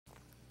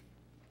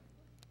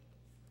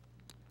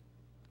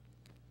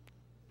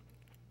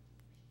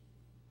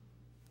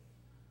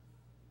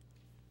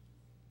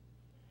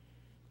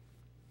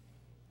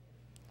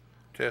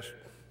Test.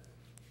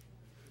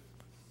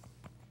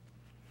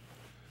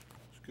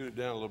 Scoot it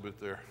down a little bit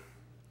there.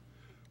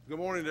 Good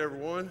morning to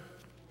everyone.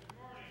 Good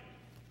morning.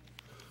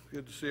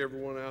 Good to see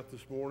everyone out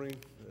this morning.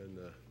 And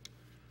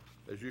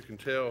as you can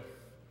tell,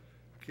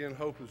 Ken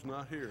Hope is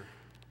not here.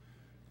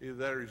 Either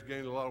that or he's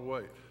gained a lot of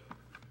weight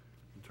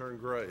and turned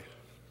gray.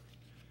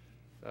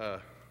 I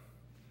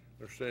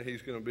understand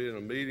he's going to be in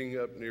a meeting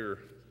up near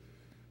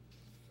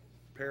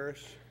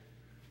Paris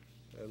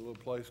at a little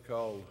place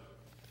called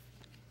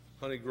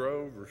Honey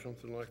Grove or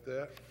something like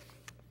that.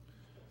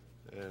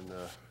 And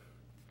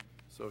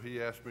so he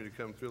asked me to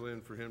come fill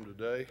in for him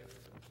today.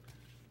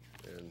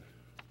 And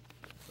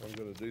I'm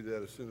going to do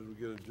that as soon as we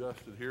get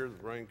adjusted here.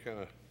 The rain kind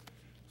of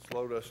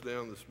slowed us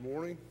down this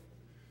morning.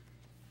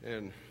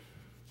 And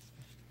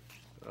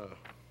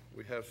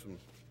we have some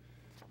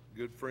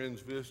good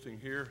friends visiting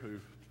here who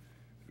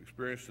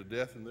experienced a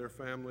death in their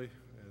family.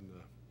 And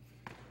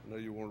I know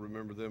you want to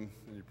remember them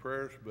in your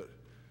prayers, but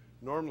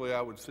normally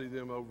I would see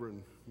them over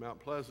in Mount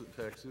Pleasant,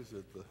 Texas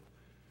at the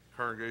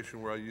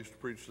congregation where I used to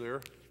preach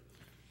there.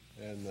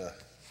 And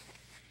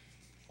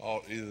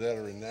either that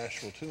or in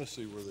Nashville,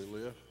 Tennessee, where they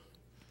live.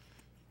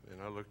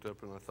 And I looked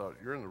up and I thought,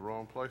 you're in the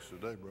wrong place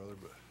today, brother.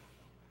 But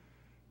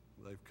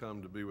they've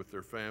come to be with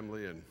their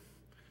family. And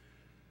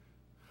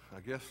I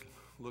guess,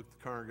 look,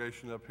 the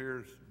congregation up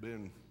here has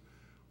been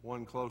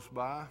one close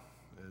by.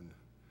 And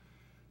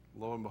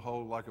lo and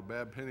behold, like a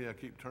bad penny, I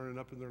keep turning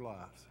up in their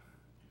lives.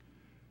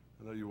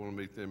 I know you want to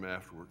meet them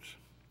afterwards.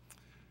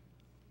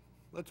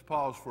 Let's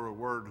pause for a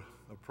word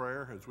of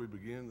prayer as we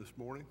begin this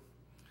morning.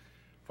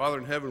 Father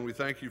in heaven, we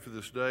thank you for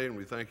this day, and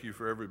we thank you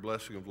for every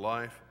blessing of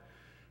life.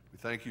 We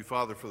thank you,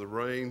 Father, for the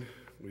rain.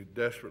 We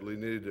desperately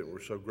needed it, and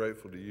we're so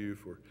grateful to you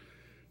for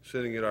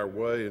sending it our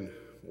way and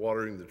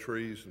watering the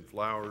trees and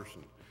flowers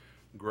and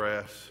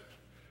grass,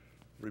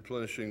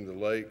 replenishing the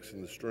lakes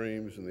and the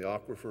streams and the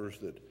aquifers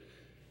that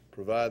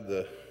provide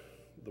the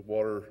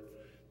water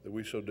that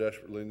we so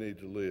desperately need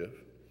to live.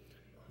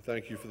 We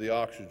thank you for the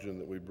oxygen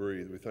that we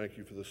breathe. We thank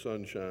you for the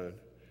sunshine.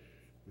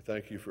 We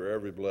thank you for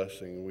every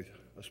blessing. And we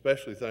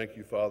especially thank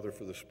you, Father,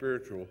 for the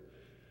spiritual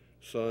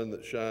sun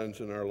that shines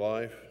in our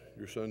life,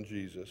 your Son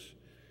Jesus.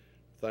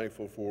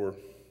 Thankful for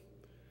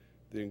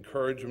the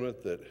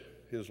encouragement that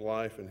his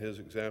life and his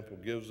example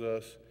gives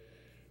us.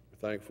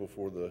 We're thankful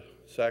for the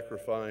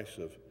sacrifice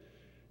of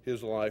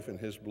his life and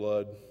his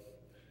blood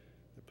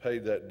that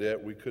paid that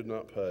debt we could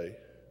not pay,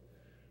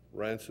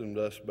 ransomed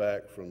us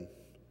back from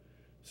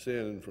sin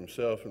and from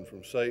self and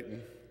from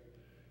Satan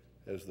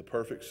as the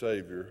perfect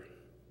Savior,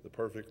 the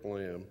perfect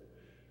Lamb,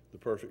 the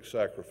perfect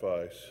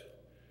sacrifice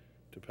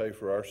to pay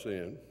for our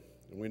sin.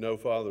 And we know,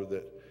 Father,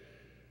 that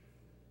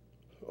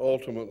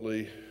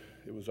ultimately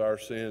it was our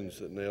sins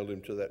that nailed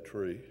him to that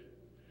tree.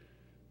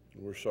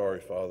 And we're sorry,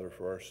 Father,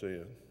 for our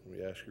sin.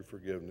 We ask your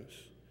forgiveness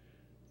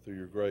through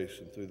your grace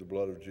and through the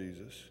blood of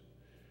Jesus.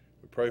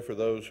 We pray for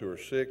those who are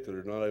sick that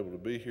are not able to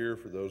be here,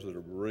 for those that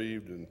are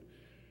bereaved and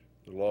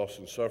the loss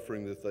and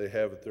suffering that they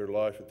have at their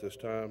life at this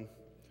time.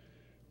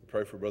 We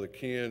pray for Brother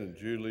Ken and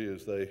Julie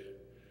as they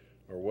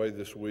are away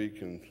this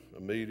week in a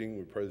meeting.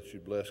 We pray that you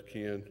bless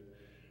Ken.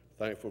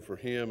 Thankful for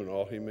him and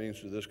all he means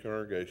to this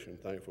congregation.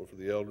 Thankful for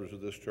the elders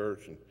of this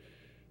church and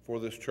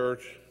for this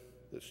church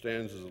that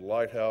stands as a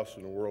lighthouse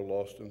in a world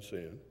lost in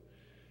sin.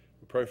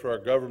 We pray for our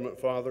government,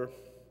 Father.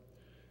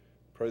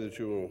 Pray that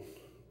you will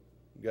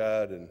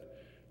guide and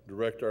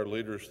direct our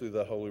leaders through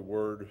the holy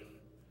word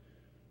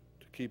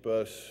to keep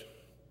us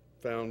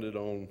founded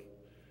on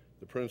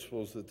the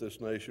principles that this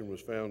nation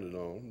was founded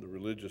on, the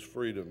religious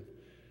freedom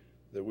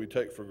that we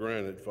take for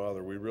granted,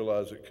 Father. We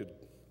realize it could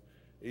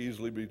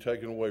easily be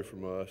taken away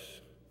from us,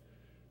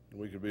 and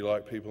we could be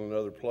like people in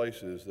other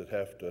places that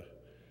have to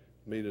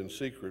meet in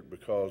secret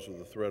because of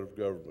the threat of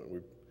government.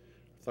 We're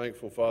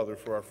thankful, Father,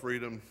 for our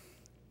freedom.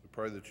 We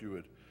pray that you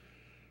would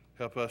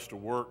help us to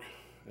work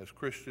as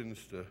Christians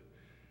to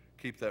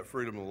keep that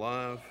freedom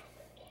alive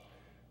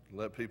and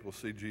let people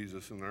see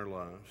Jesus in our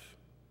lives.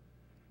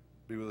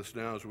 Be with us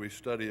now as we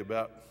study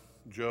about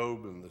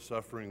Job and the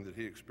suffering that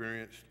he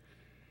experienced.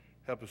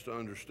 Help us to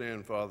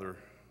understand, Father,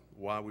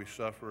 why we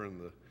suffer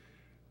and the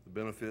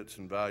benefits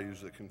and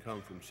values that can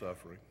come from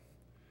suffering.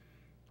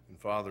 And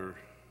Father,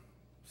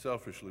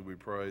 selfishly we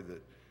pray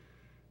that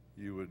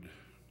you would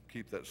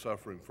keep that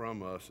suffering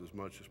from us as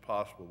much as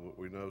possible, but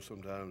we know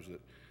sometimes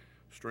that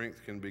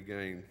strength can be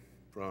gained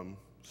from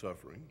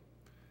suffering.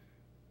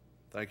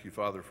 Thank you,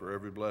 Father, for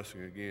every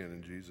blessing again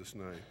in Jesus'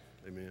 name.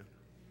 Amen.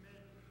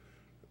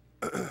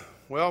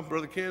 Well,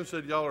 Brother Ken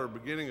said y'all are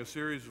beginning a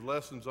series of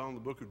lessons on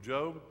the book of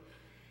Job.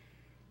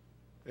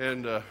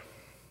 And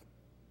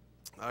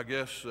I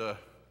guess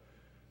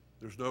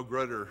there's no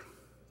greater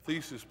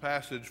thesis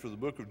passage for the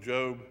book of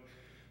Job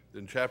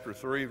than chapter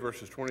 3,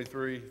 verses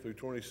 23 through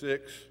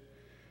 26,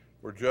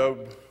 where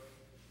Job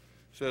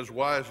says,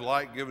 "Why is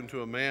light given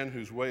to a man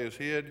whose way is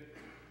hid,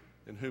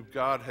 and whom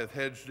God hath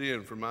hedged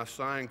in? For my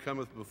sighing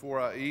cometh before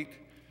I eat,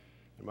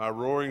 and my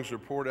roarings are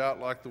poured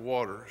out like the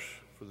waters.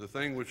 For the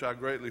thing which I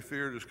greatly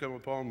feared is come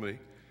upon me,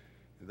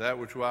 and that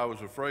which I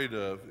was afraid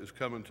of is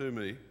come unto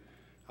me.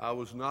 I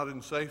was not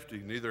in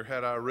safety, neither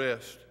had I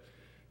rest,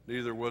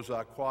 neither was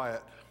I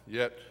quiet,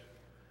 yet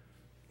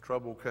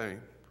trouble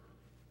came.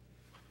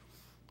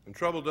 And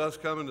trouble does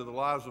come into the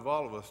lives of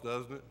all of us,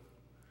 doesn't it?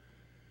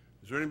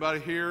 Is there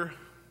anybody here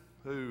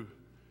who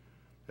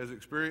has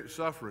experienced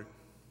suffering?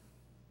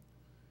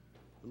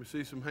 Let me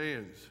see some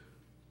hands.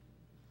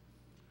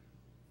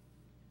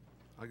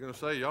 I'm going to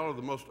say, y'all are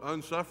the most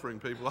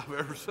unsuffering people I've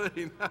ever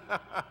seen.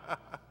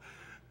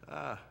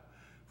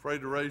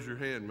 Afraid to raise your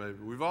hand, maybe.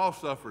 We've all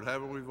suffered,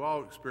 haven't we? We've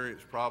all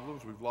experienced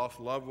problems. We've lost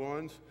loved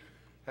ones,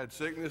 had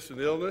sickness and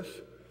illness.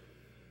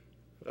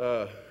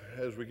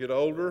 As we get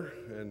older,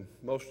 and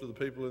most of the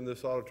people in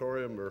this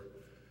auditorium are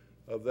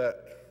of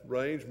that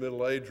range,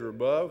 middle age or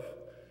above,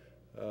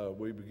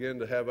 we begin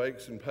to have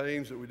aches and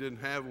pains that we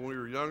didn't have when we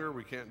were younger.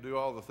 We can't do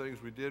all the things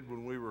we did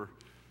when we were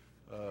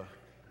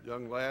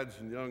young lads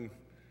and young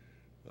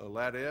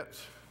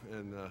ladettes,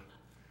 and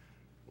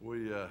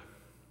we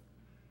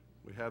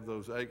have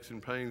those aches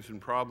and pains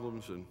and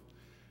problems, and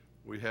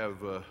we have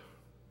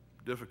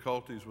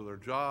difficulties with our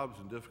jobs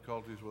and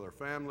difficulties with our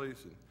families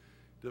and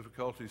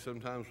difficulties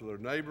sometimes with our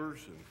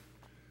neighbors, and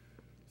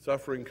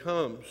suffering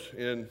comes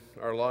in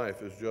our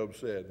life, as Job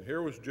said. And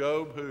here was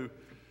Job, who,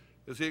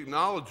 as he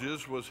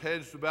acknowledges, was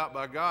hedged about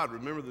by God.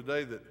 Remember the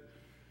day that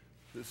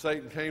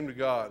Satan came to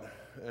God,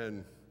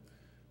 and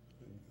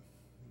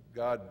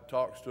God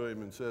talks to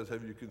him and says,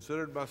 "Have you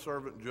considered my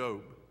servant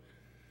Job?"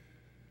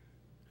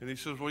 And he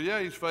says, "Well, yeah,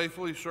 he's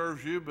faithful, he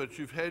serves you, but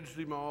you've hedged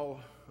him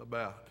all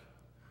about."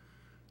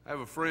 I have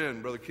a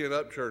friend, Brother Ken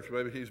Upchurch.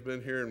 Maybe he's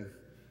been here and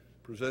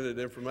presented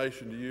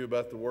information to you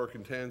about the work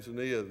in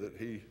Tanzania that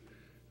he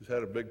has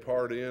had a big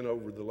part in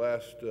over the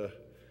last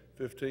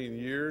 15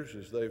 years,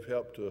 as they've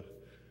helped to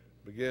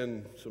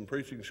begin some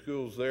preaching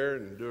schools there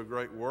and do a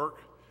great work.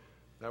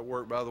 That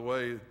work, by the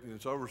way, in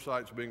its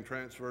oversight, is being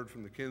transferred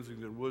from the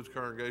Kensington Woods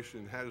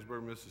congregation in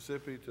Hattiesburg,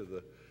 Mississippi, to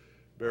the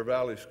Bear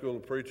Valley School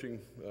of Preaching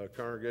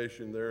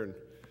congregation there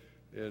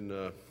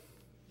in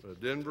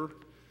Denver.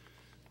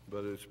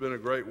 But it's been a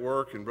great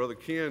work, and Brother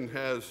Ken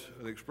has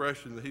an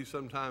expression that he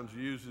sometimes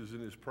uses in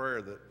his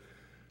prayer that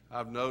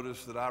I've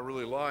noticed that I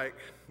really like,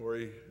 where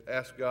he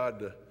asks God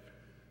to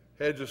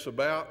hedge us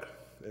about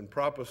and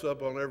prop us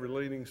up on every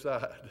leaning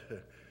side.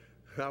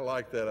 I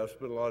like that. I've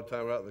spent a lot of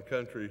time out in the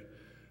country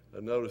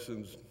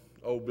noticing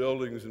old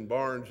buildings and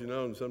barns,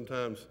 and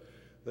sometimes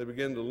they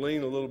begin to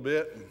lean a little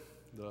bit, and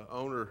the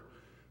owner,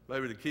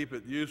 maybe to keep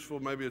it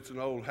useful, maybe it's an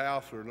old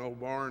house or an old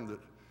barn that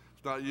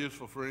it's not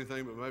useful for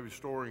anything but maybe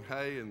storing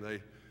hay, and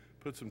they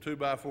put some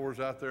 2x4s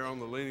out there on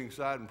the leaning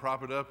side and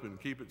prop it up and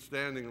keep it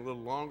standing a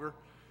little longer.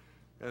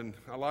 And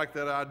I like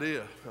that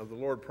idea of the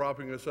Lord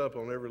propping us up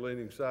on every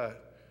leaning side.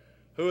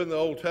 Who in the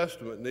Old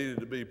Testament needed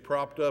to be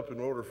propped up in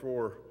order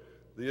for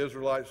the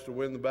Israelites to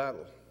win the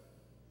battle?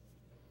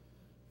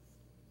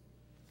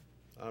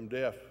 I'm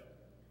deaf.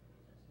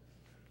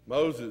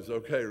 Moses,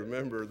 okay,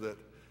 remember that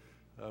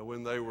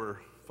when they were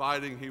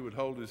fighting, he would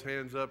hold his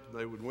hands up and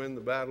they would win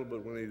the battle,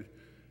 but when his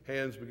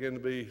hands began to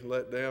be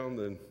let down,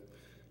 then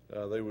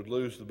they would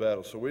lose the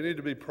battle. So we need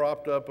to be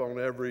propped up on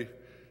every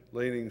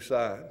leaning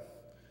side.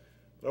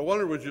 But I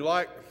wonder, would you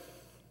like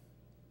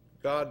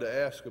God to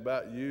ask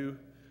about you?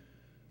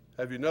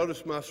 Have you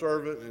noticed my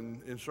servant,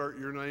 and insert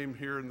your name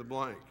here in the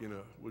blank?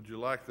 Would you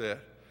like that?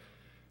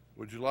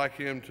 Would you like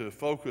him to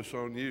focus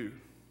on you?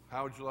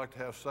 How would you like to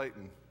have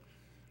Satan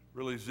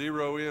really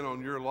zero in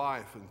on your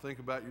life and think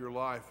about your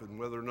life and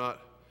whether or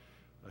not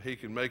he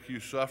can make you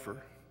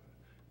suffer?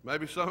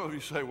 Maybe some of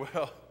you say,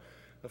 "Well,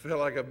 I feel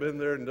like I've been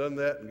there and done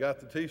that and got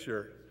the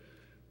t-shirt,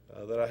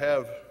 that I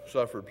have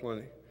suffered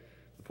plenty."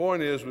 The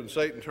point is, when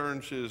Satan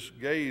turns his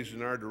gaze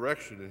in our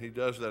direction, and he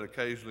does that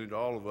occasionally to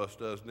all of us,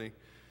 doesn't he?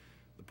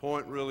 The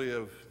point really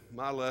of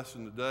my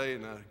lesson today,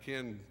 and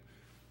Ken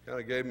kind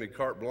of gave me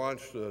carte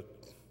blanche to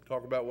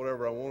talk about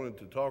whatever I wanted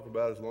to talk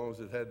about, as long as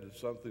it had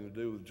something to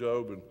do with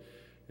Job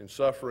and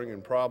suffering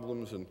and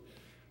problems and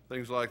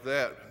things like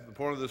that. The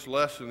point of this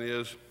lesson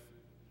is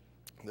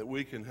that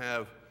we can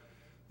have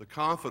the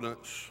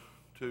confidence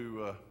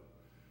to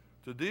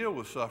deal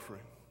with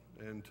suffering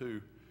and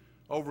to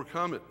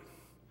overcome it,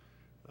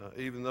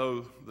 even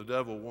though the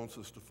devil wants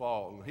us to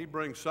fall. And he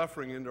brings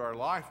suffering into our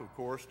life, of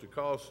course, to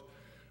cause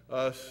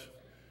us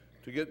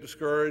to get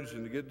discouraged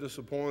and to get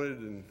disappointed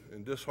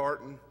and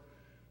disheartened,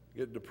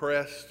 get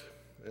depressed,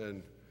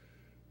 and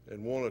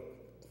want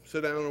to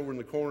sit down over in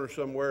the corner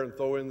somewhere and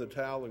throw in the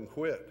towel and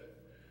quit.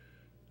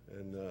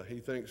 And he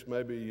thinks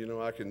maybe,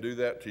 I can do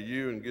that to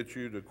you and get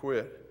you to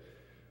quit.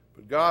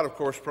 But God, of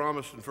course,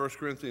 promised in 1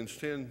 Corinthians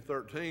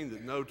 10:13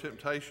 that no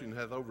temptation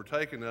hath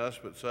overtaken us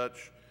but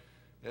such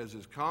as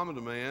is common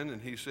to man.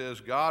 And he says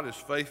God is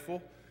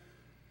faithful,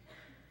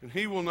 and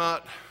he will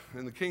not,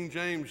 and the King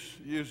James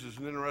uses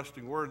an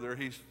interesting word there.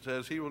 He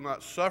says he will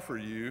not suffer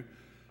you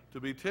to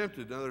be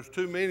tempted. Now, there's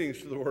two meanings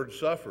to the word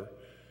suffer.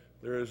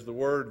 There is the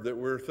word that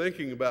we're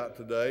thinking about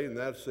today, and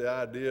that's the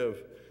idea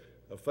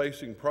of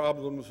facing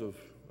problems, of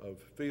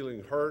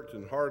feeling hurt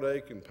and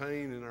heartache and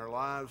pain in our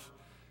lives,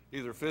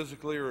 either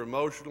physically or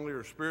emotionally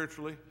or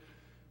spiritually.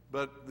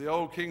 But the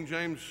old King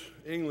James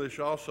English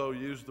also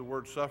used the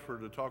word suffer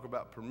to talk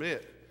about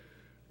permit.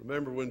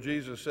 Remember when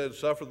Jesus said,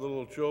 "Suffer the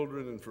little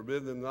children and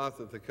forbid them not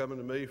that they come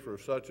unto me, for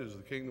such is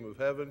the kingdom of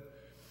heaven."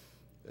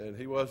 And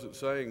he wasn't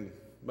saying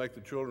make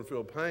the children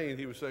feel pain.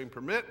 He was saying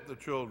permit the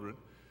children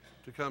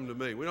to come to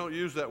me. We don't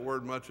use that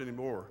word much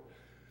anymore.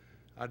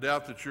 I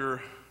doubt that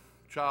your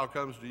child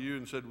comes to you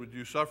and said, "Would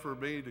you suffer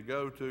me to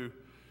go to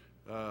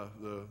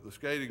the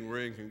skating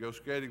rink and go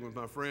skating with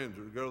my friends,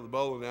 or to go to the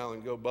bowling alley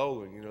and go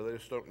bowling?" You know, they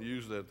just don't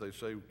use that. They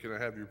say, "Can I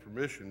have your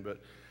permission?"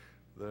 But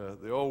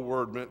the old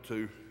word meant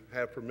to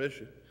have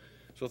permission.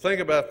 So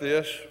think about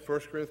this,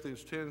 1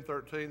 Corinthians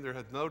 10:13, "There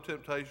hath no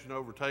temptation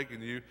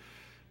overtaken you,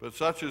 but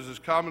such as is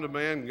common to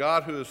man.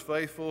 God, who is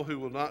faithful, who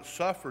will not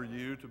suffer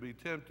you to be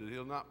tempted."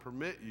 He'll not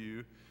permit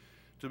you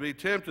to be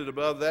tempted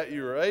above that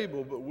you are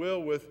able, but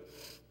will with,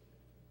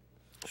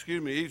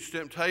 each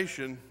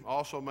temptation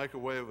also make a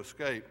way of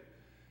escape,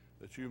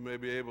 that you may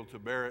be able to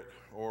bear it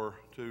or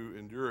to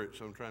endure it,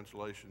 some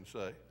translations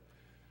say.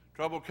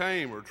 Trouble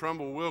came, or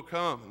trouble will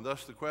come, and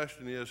thus the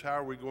question is, how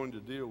are we going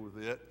to deal with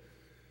it?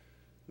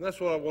 And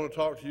that's what I want to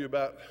talk to you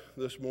about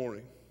this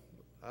morning.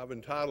 I've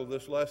entitled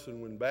this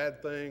lesson, "When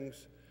Bad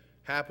Things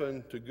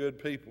Happen to Good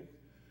People."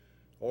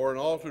 Or an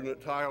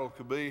alternate title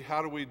could be,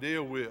 how do we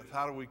deal with,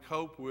 how do we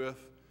cope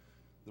with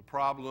the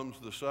problems,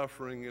 the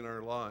suffering in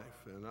our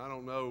life? And I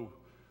don't know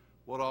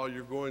what all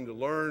you're going to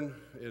learn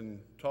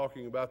in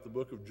talking about the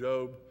book of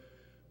Job,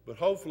 but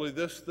hopefully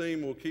this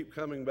theme will keep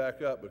coming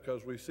back up,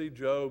 because we see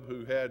Job,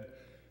 who had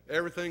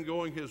everything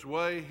going his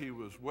way. He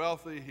was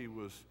wealthy, he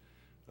was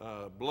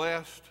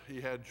blessed,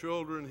 he had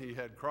children, he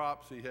had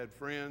crops, he had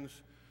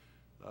friends,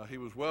 he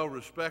was well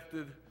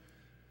respected.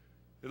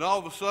 And all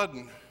of a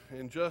sudden,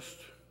 in just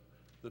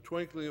the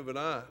twinkling of an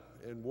eye,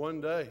 in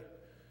one day,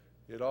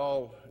 it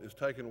all is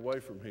taken away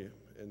from him.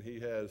 And he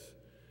has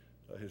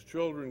his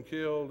children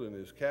killed and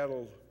his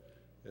cattle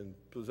and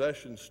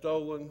possessions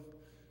stolen,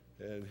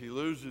 and he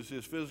loses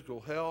his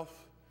physical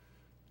health.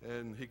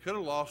 And he could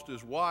have lost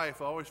his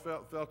wife. I always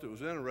felt it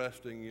was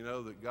interesting,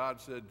 that God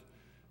said,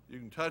 you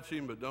can touch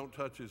him, but don't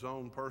touch his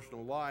own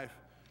personal life.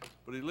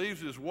 But he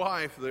leaves his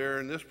wife there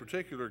in this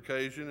particular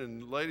occasion.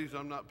 And ladies,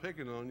 I'm not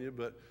picking on you,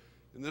 but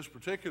in this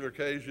particular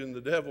occasion,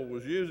 the devil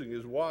was using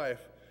his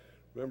wife.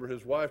 Remember,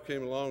 his wife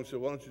came along and said,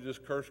 "Why don't you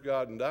just curse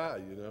God and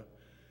die?"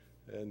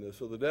 And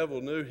so the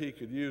devil knew he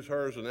could use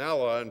her as an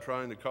ally in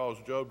trying to cause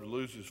Job to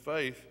lose his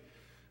faith.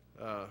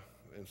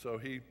 And so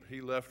he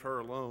left her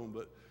alone.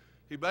 But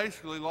he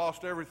basically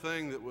lost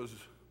everything that was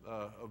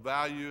of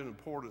value and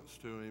importance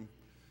to him.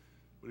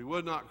 But he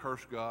would not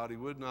curse God. He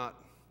would not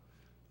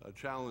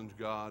challenge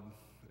God.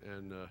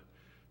 And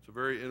it's a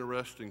very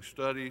interesting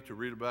study to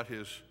read about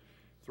his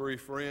three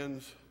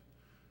friends,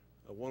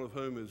 one of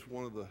whom is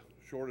one of the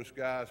shortest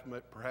guys,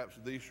 perhaps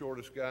the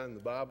shortest guy in the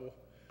Bible.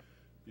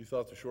 You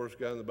thought the shortest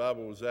guy in the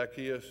Bible was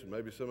Zacchaeus, and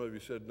maybe some of you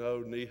said no,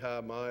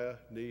 Nehemiah,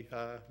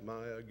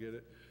 get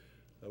it,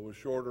 was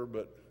shorter.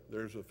 But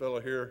there's a fellow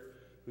here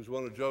who's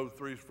one of Job's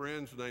three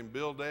friends named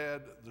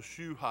Bildad the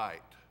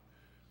Shuhite.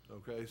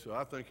 Okay, so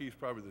I think he's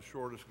probably the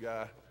shortest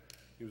guy.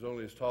 He was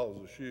only as tall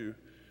as a shoe.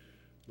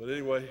 But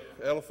anyway,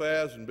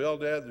 Eliphaz and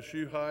Bildad the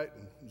Shuhite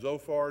and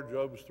Zophar,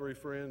 Job's three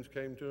friends,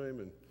 came to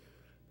him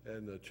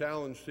and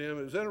challenged him.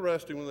 It was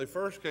interesting, when they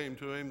first came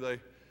to him, they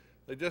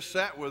just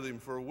sat with him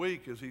for a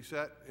week as he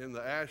sat in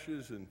the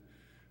ashes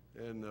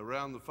and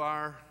around the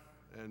fire.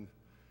 And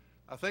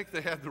I think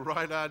they had the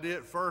right idea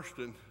at first,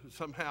 and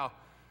somehow,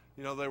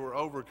 they were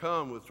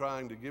overcome with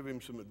trying to give him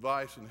some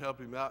advice and help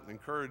him out and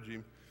encourage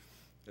him.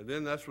 And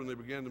then that's when they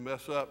began to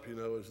mess up,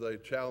 as they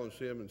challenged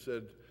him and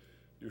said,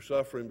 "You're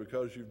suffering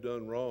because you've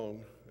done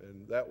wrong."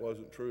 And that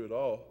wasn't true at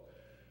all.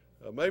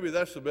 Maybe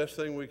that's the best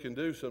thing we can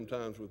do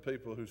sometimes with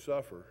people who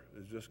suffer,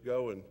 is just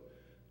go and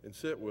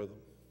sit with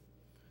them.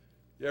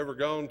 You ever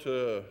gone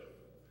to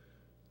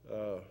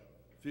a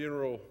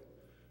funeral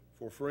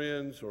for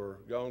friends, or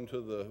gone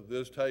to the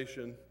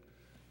visitation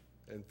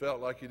and felt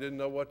like you didn't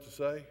know what to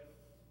say?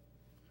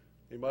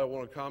 Anybody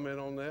want to comment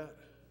on that?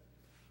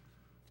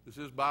 This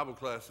is Bible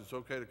class. It's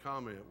okay to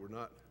comment. We're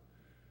not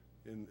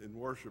in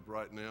worship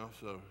right now,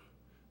 so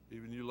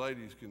even you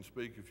ladies can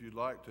speak if you'd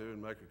like to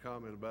and make a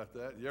comment about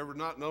that. You ever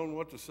not known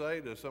what to say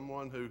to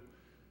someone who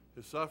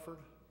has suffered?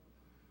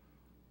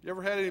 You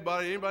ever had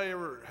anybody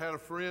ever had a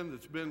friend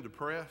that's been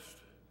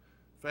depressed?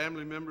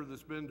 Family member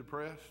that's been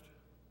depressed?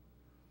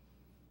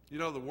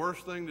 The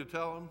worst thing to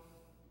tell them?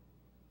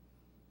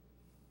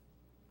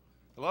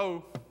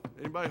 Hello?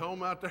 Anybody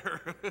home out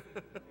there?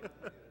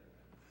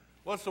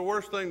 What's the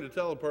worst thing to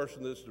tell a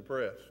person that's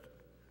depressed?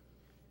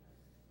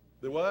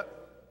 The what?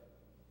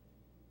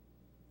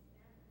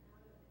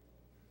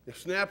 You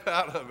snap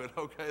out of it.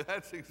 Okay,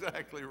 that's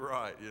exactly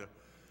right. Yeah.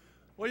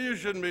 Well, you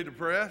shouldn't be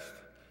depressed.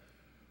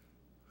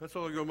 That's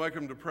only going to make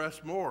them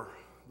depressed more.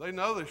 They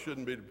know they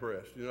shouldn't be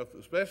depressed,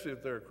 especially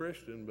if they're a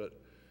Christian. But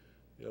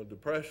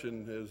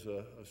depression is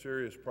a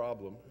serious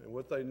problem, and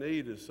what they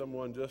need is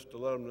someone just to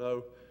let them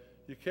know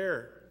you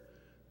care,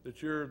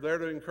 that you're there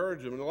to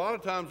encourage them. And a lot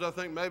of times I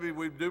think maybe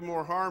we do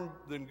more harm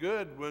than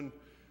good when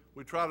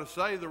we try to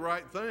say the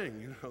right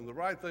thing. The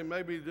right thing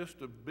may be just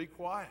to be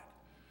quiet.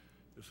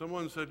 If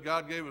someone said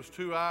God gave us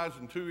 2 eyes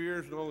and 2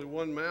 ears and only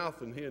 1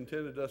 mouth, and he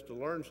intended us to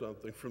learn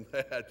something from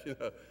that,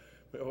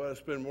 we ought to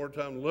spend more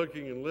time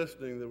looking and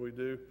listening than we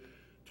do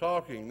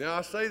talking. Now,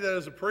 I say that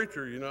as a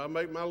preacher. I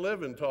make my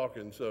living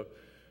talking, so,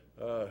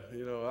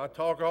 I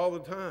talk all the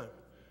time.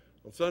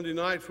 On Sunday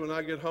nights when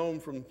I get home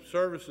from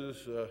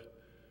services,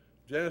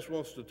 Janice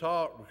wants to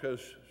talk because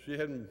she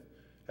hadn't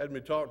had me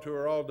talk to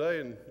her all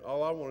day, and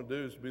all I want to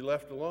do is be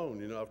left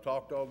alone. I've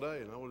talked all day,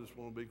 and I just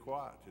want to be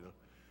quiet,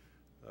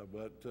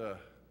 But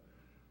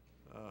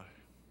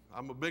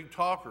I'm a big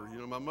talker.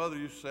 My mother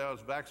used to say I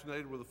was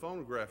vaccinated with a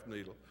phonograph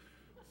needle.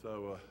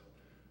 So,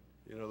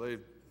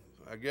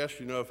 I guess,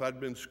 if I'd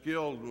been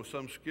skilled with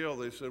some skill,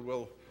 they said,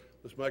 well,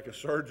 let's make a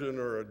surgeon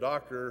or a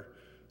doctor,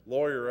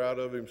 lawyer out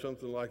of him,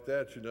 something like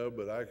that,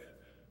 But I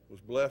was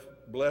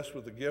blessed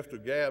with the gift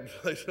of gab,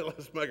 so they said,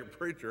 let's make a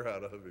preacher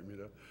out of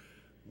him,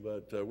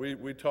 But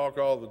we talk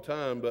all the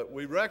time. But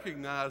we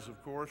recognize,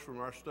 of course, from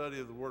our study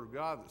of the Word of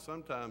God that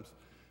sometimes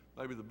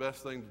maybe the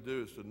best thing to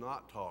do is to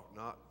not talk,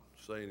 not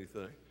say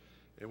anything.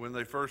 And when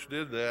they first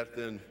did that,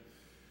 then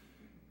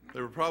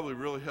they were probably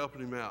really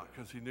helping him out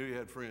because he knew he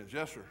had friends.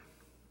 Yes, sir.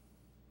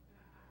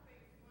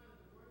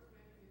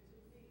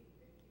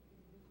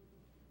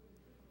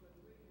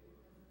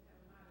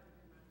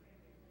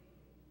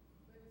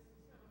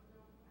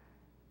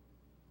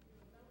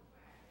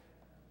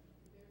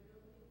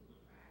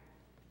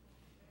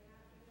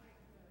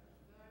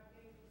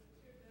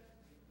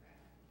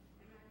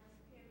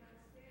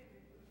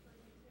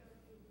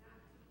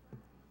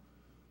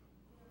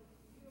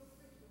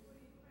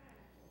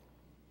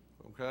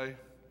 Okay?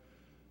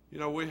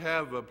 We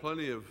have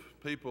plenty of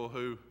people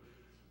who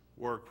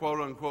were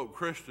quote-unquote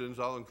Christians.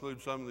 I'll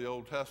include some of the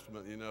Old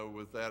Testament,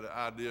 with that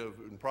idea of,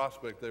 in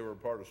prospect, they were a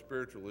part of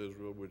spiritual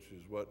Israel, which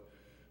is what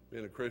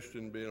being a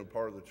Christian, being a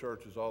part of the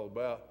church is all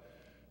about,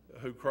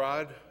 who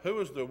cried. Who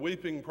was the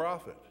weeping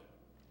prophet?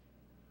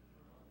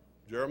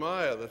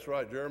 Jeremiah, that's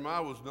right.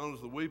 Jeremiah was known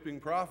as the weeping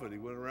prophet. He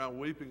went around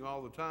weeping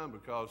all the time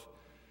because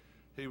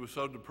he was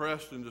so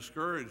depressed and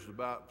discouraged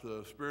about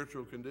the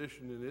spiritual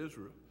condition in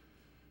Israel.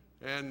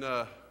 And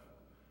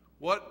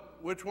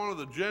which one of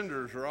the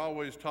genders are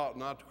always taught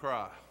not to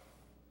cry?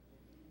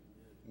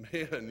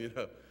 Men,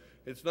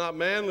 It's not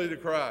manly to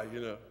cry,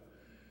 Of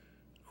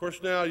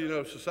course, now,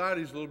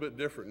 society's a little bit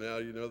different now.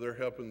 They're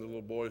helping the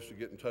little boys to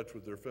get in touch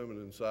with their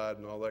feminine side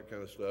and all that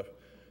kind of stuff.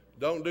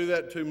 Don't do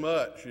that too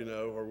much,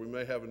 or we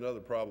may have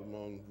another problem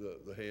on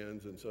the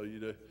hands. And so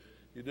you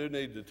do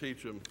need to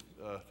teach them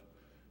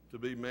to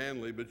be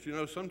manly. But,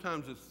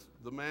 sometimes it's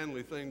the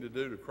manly thing to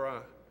do to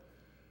cry.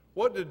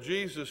 What did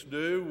Jesus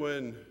do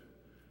when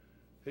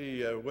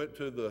he went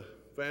to the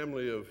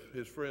family of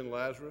his friend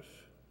Lazarus?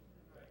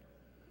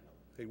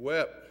 He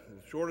wept.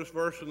 The shortest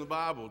verse in the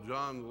Bible,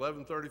 John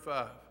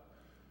 11:35.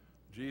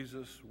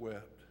 Jesus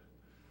wept.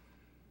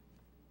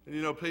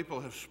 And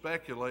people have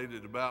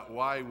speculated about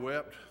why he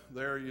wept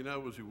there.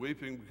 Was he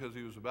weeping because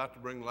he was about to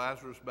bring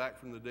Lazarus back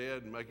from the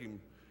dead and make him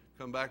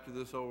come back to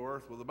this old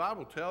earth? Well, the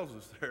Bible tells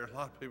us there. A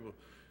lot of people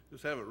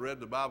just haven't read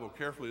the Bible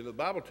carefully. And the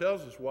Bible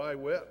tells us why he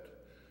wept.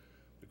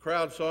 The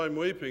crowd saw him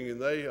weeping,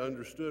 and they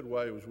understood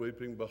why he was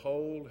weeping.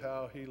 Behold,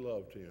 how he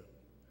loved him.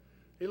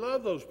 He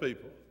loved those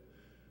people.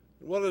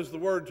 And what does the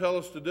Word tell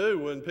us to do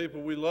when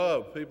people we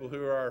love, people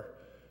who are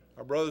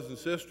our brothers and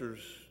sisters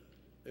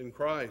in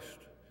Christ,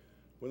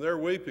 when they're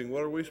weeping,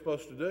 what are we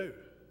supposed to do?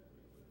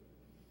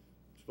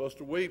 We're supposed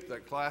to weep,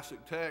 that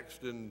classic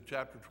text in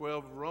chapter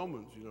 12 of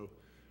Romans,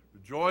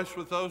 rejoice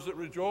with those that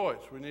rejoice.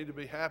 We need to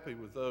be happy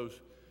with those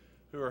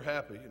who are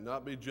happy and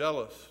not be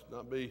jealous,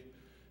 not be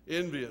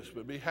envious,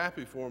 but be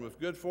happy for them. If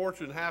good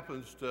fortune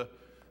happens to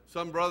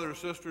some brother or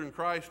sister in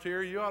Christ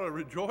here, you ought to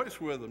rejoice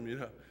with them,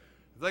 If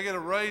they get a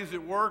raise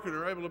at work and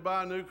are able to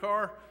buy a new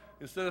car,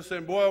 instead of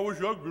saying, boy, I wish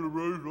I could get a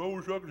raise, I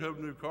wish I could have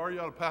a new car, you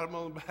ought to pat them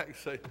on the back and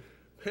say,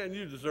 man,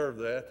 you deserve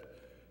that.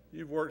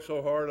 You've worked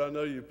so hard. I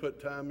know you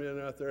put time in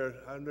out there.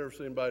 I've never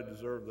seen anybody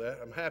deserve that.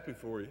 I'm happy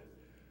for you.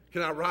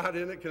 Can I ride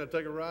in it? Can I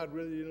take a ride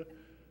with you?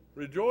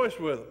 Rejoice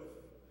with them.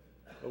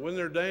 But when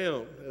they're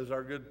down, as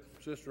our good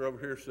sister over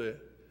here said,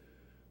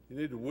 you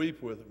need to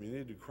weep with them. You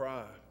need to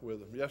cry with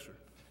them. Yes, sir.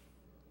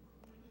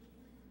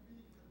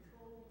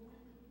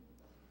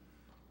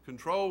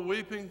 Control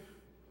weeping.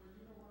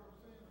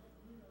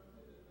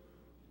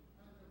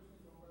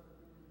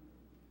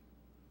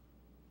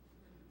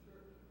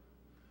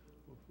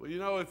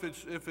 Well,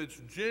 if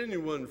it's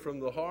genuine from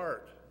the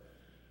heart,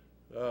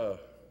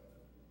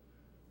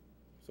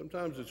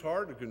 sometimes it's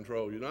hard to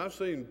control. I've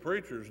seen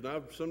preachers, and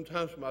I've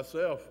sometimes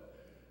myself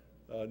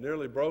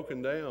nearly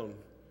broken down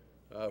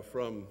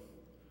from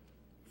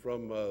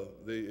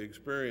the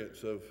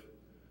experience of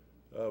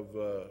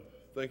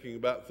thinking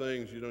about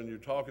things, and you're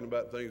talking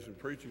about things and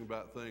preaching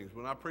about things.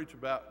 When I preach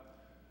about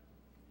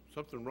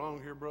something wrong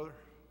here, brother,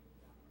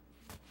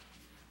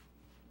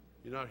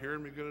 you're not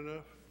hearing me good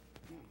enough?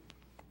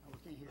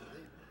 We can't hear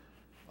them.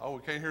 Oh,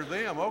 we can't hear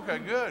them. Okay,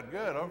 good.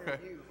 Okay.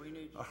 We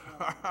need to All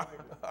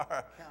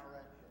right.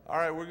 All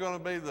right, we're going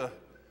to be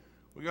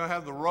We're going to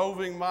have the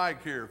roving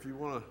mic here. If you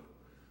want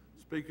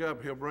to speak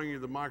up, he'll bring you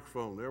the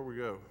microphone. There we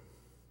go.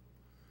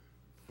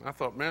 I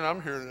thought, man,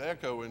 I'm hearing an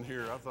echo in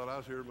here. I thought I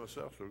was hearing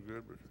myself so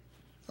good. But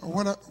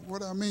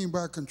What I mean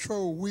by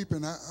controlled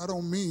weeping, I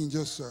don't mean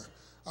just.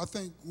 I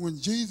think when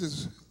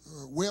Jesus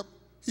wept,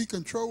 he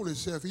controlled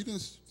himself. He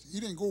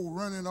didn't go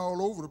running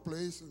all over the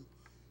place, and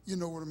you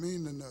know what I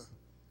mean,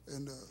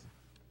 and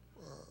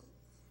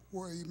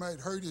where he might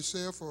hurt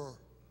himself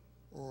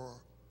or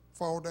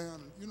fall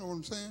down. You know what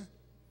I'm saying?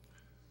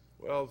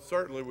 Well,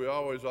 certainly we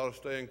always ought to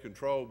stay in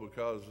control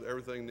because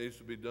everything needs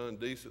to be done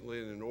decently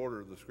and in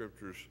order, the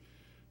scriptures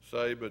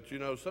say. But you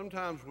know,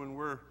 sometimes when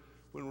we're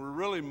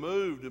really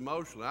moved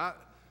emotionally, I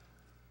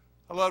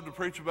love to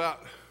preach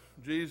about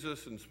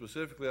Jesus, and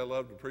specifically I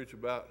love to preach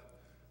about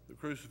the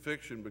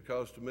crucifixion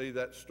because to me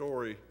that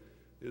story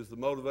is the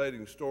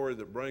motivating story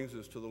that brings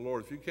us to the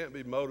Lord. If you can't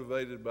be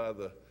motivated by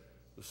the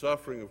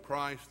suffering of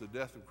Christ, the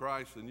death of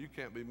Christ, then you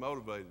can't be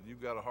motivated.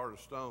 You've got a heart of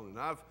stone. And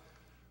I've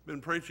been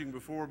preaching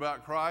before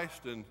about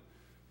Christ and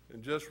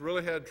just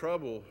really had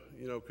trouble,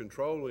 you know,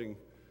 controlling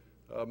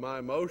my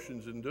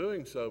emotions in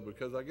doing so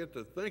because I get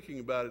to thinking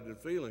about it and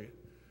feeling it.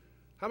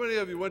 How many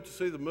of you went to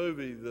see the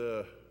movie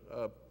that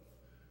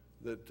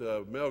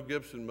Mel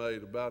Gibson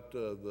made about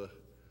the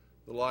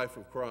life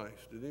of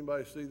Christ? Did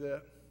anybody see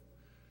that?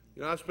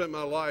 You know, I spent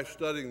my life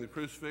studying the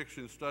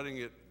crucifixion, studying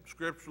it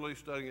scripturally,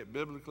 studying it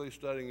biblically,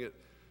 studying it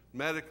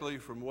medically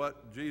from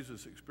what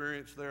Jesus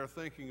experienced there,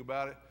 thinking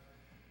about it.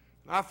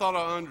 And I thought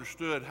I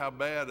understood how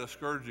bad a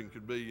scourging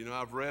could be. You know,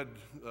 I've read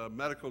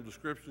medical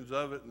descriptions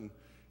of it and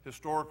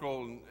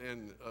historical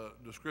and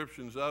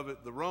descriptions of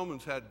it. The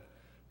Romans had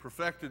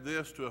perfected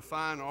this to a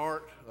fine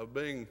art of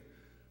being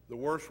the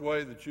worst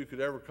way that you could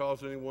ever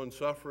cause anyone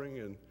suffering,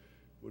 and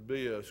would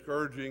be a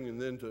scourging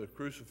and then to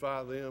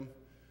crucify them.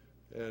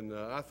 And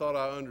I thought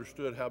I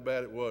understood how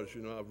bad it was.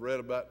 You know, I've read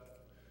about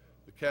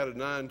the cat of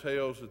nine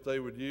tails that they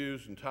would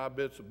use and tie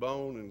bits of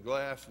bone and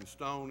glass and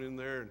stone in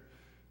there, and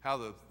how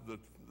the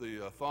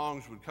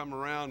thongs would come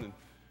around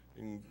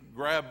and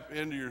grab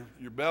into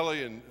your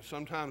belly and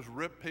sometimes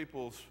rip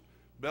people's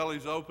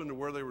bellies open to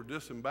where they were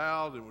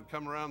disemboweled, and would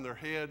come around their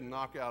head and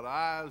knock out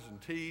eyes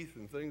and teeth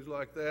and things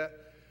like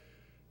that.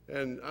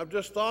 And I've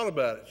just thought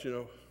about it, you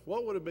know,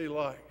 what would it be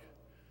like?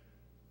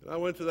 And I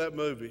went to that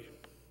movie,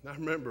 and I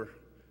remember,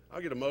 I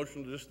get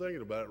emotional just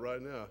thinking about it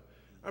right now.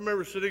 I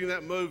remember sitting in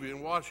that movie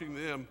and watching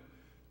them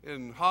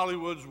in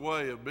Hollywood's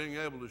way of being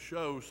able to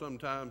show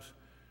sometimes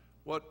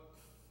what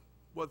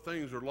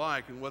things are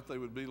like and what they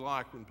would be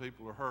like when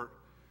people are hurt.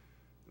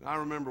 And I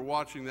remember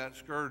watching that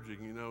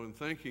scourging, you know, and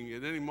thinking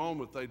at any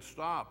moment they'd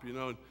stop, you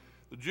know. And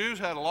the Jews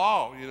had a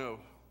law, you know,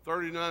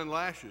 39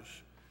 lashes.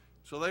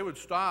 So they would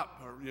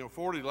stop, or, you know,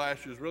 40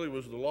 lashes really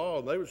was the law,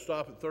 and they would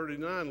stop at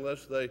 39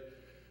 unless they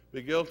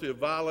be guilty of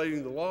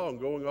violating the law and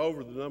going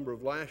over the number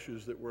of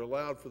lashes that were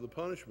allowed for the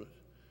punishment.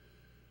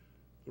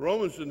 The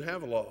Romans didn't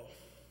have a law.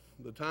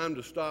 The time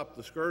to stop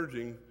the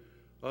scourging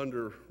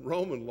under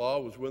Roman law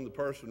was when the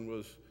person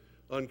was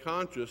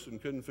unconscious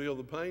and couldn't feel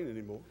the pain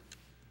anymore.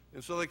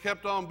 And so they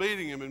kept on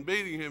beating him and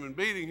beating him and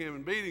beating him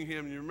and beating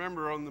him. And you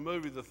remember on the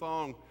movie, the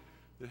thong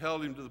that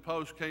held him to the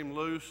post came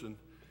loose, and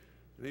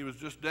he was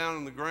just down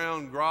on the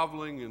ground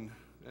groveling,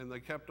 and they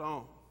kept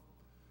on.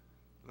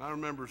 And I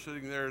remember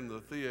sitting there in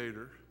the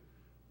theater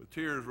with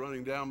tears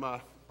running down my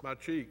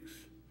cheeks.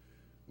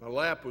 My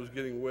lap was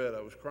getting wet.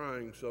 I was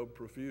crying so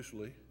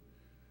profusely.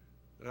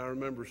 And I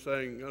remember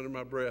saying under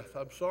my breath,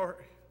 I'm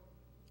sorry.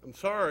 I'm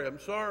sorry. I'm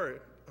sorry.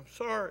 I'm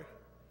sorry.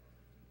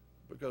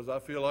 Because I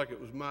feel like it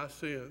was my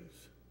sins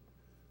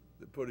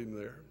that put him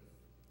there,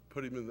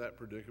 put him in that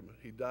predicament.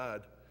 He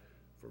died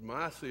for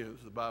my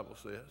sins, the Bible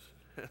says.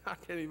 And I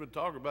can't even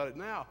talk about it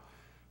now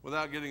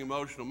without getting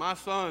emotional. My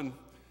son,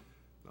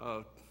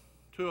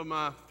 two of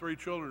my three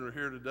children are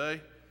here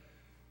today.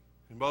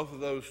 And both of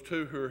those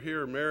two who are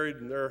here are married,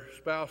 and their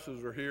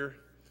spouses are here.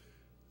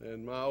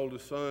 And my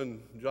oldest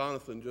son,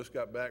 Jonathan, just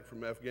got back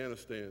from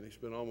Afghanistan. He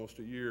spent almost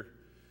a year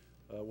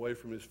away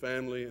from his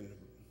family and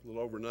a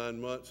little over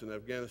 9 months in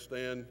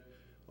Afghanistan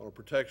on a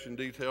protection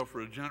detail for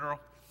a general.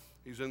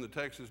 He's in the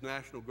Texas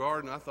National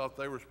Guard, and I thought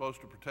they were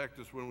supposed to protect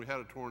us when we had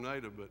a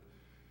tornado, but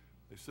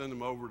they send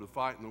them over to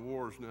fight in the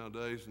wars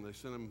nowadays, and they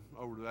send them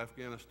over to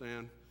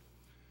Afghanistan.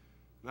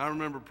 And I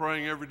remember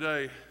praying every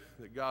day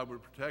that God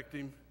would protect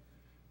him,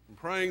 and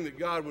praying that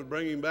God would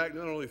bring him back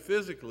not only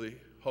physically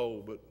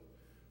whole, but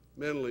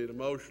mentally and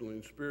emotionally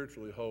and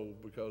spiritually whole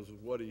because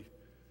of what he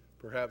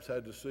perhaps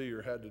had to see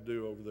or had to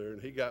do over there.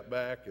 And he got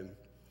back, and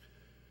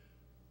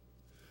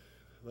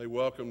they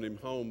welcomed him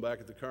home back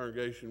at the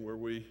congregation where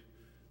we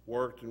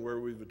worked and where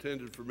we've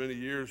attended for many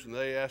years. And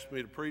they asked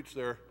me to preach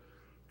there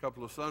a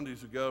couple of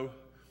Sundays ago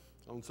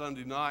on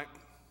Sunday night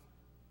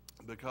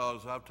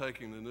because I've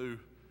taken the new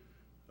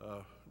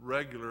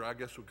regular, I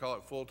guess we'll call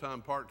it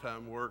full-time,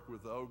 part-time work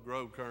with the Oak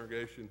Grove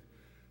congregation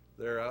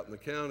there out in the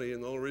county.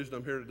 And the only reason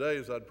I'm here today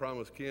is I'd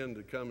promised Ken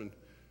to come and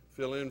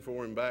fill in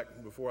for him back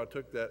before I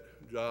took that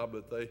job.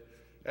 But they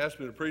asked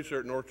me to preach there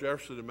at North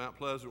Jefferson and Mount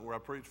Pleasant, where I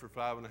preached for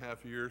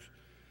 5.5 years.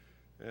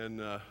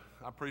 And I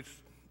preached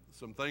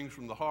some things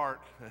from the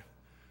heart.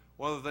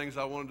 One of the things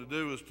I wanted to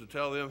do was to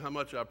tell them how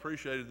much I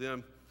appreciated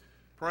them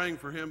praying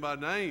for him by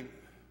name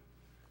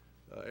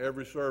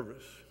every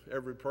service,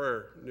 every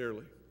prayer,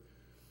 nearly.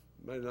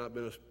 May not have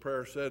been a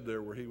prayer said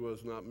there where he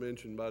was not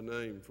mentioned by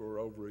name for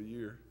over a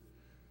year.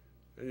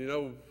 And you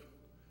know,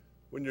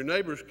 when your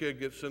neighbor's kid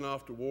gets sent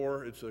off to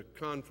war, it's a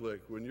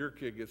conflict. When your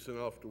kid gets sent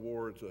off to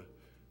war,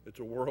 it's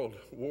a world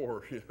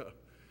war, you know.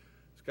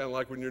 It's kind of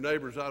like when your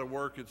neighbor's out of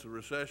work, it's a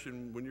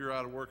recession. When you're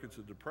out of work, it's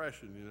a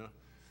depression, you know.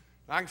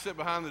 I can sit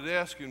behind the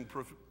desk and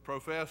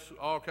profess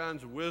all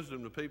kinds of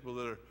wisdom to people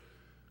that are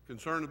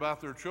concerned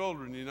about their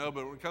children, you know,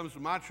 but when it comes to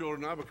my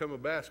children, I become a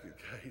basket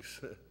case.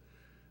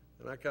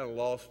 And I kind of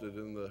lost it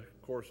in the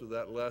course of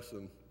that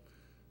lesson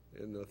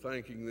in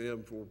thanking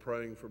them for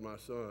praying for my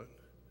son,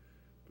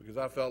 because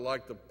I felt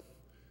like the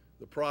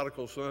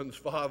prodigal son's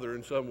father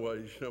in some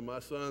ways. You know, my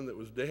son that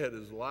was dead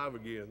is alive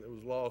again, that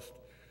was lost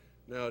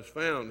now is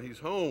found. He's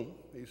home.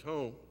 He's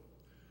home.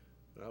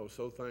 And I was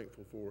so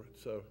thankful for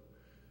it. So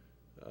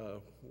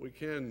we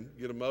can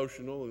get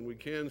emotional, and we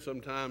can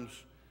sometimes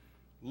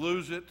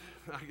lose it,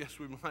 I guess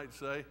we might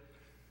say.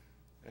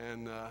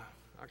 And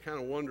I kind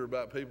of wonder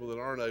about people that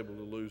aren't able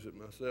to lose it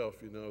myself,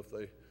 you know, if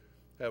they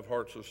have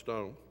hearts of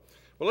stone.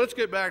 Well, let's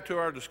get back to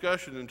our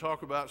discussion and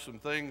talk about some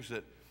things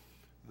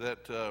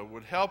that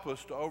would help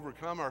us to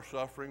overcome our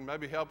suffering,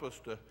 maybe help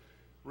us to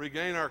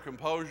regain our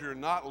composure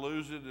and not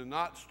lose it and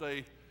not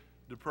stay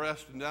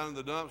depressed and down in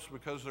the dumps,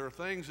 because there are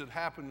things that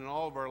happen in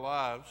all of our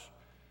lives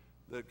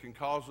that can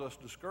cause us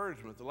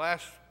discouragement. The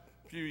last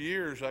few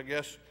years, I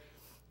guess,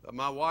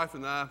 my wife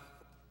and I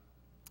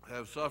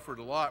have suffered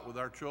a lot with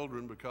our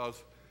children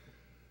because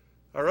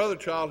our other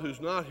child who's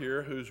not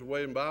here, who's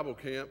away in Bible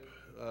camp,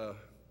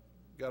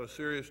 got a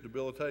serious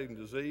debilitating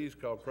disease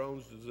called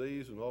Crohn's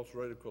disease and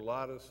ulcerative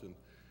colitis, and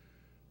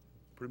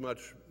pretty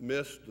much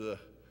missed the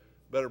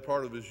better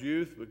part of his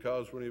youth,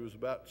 because when he was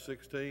about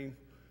 16,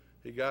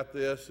 he got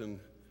this, and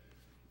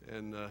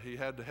he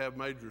had to have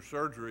major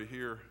surgery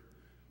here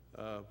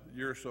a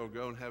year or so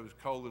ago and have his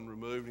colon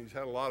removed. He's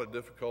had a lot of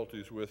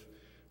difficulties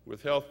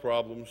with health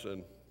problems,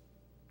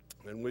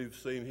 and we've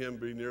seen him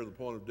be near the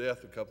point of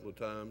death a couple of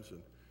times,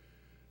 and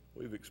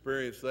we've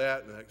experienced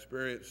that, and I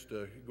experienced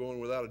going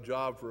without a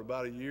job for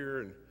about a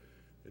year and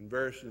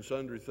various and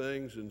sundry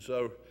things, and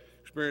so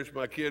experienced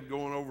my kid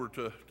going over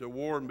to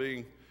war and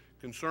being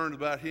concerned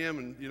about him.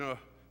 And, you know,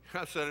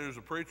 I sat here as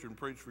a preacher and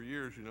preached for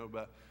years, you know,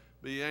 about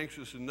be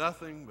anxious in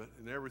nothing, but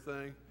in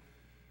everything.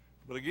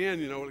 But again,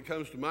 you know, when it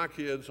comes to my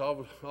kids,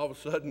 all of a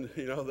sudden,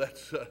 you know,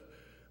 that's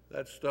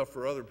stuff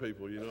for other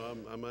people. You know,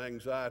 I'm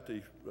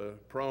anxiety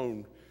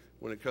prone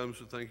when it comes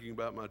to thinking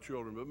about my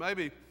children. But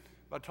maybe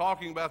by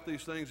talking about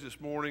these things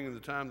this morning and the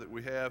time that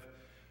we have,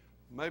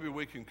 maybe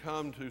we can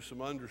come to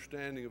some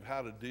understanding of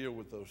how to deal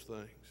with those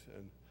things.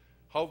 And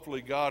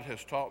hopefully God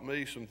has taught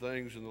me some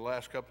things in the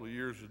last couple of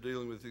years of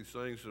dealing with these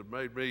things that have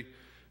made me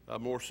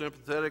more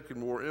sympathetic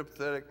and more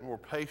empathetic, more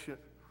patient.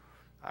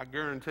 I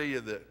guarantee you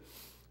that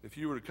if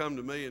you were to come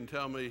to me and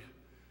tell me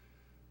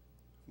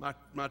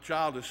my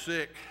child is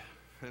sick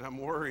and I'm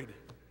worried,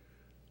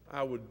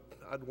 I'd want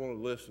to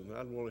listen.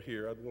 I'd want to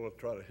hear. I'd want to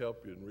try to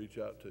help you and reach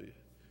out to you.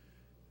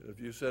 And if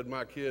you said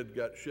my kid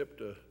got shipped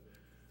to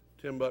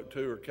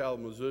Timbuktu or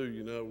Kalamazoo,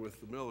 you know,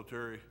 with the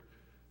military,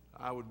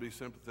 I would be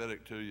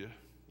sympathetic to you.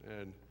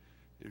 And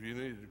if you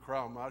needed to cry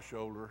on my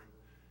shoulder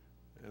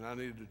and I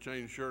needed to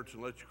change shirts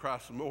and let you cry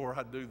some more,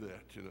 I'd do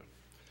that, you know.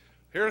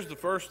 Here's the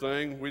first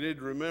thing. We need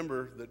to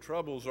remember that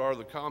troubles are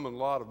the common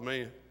lot of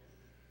man.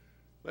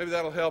 Maybe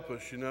that'll help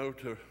us, you know,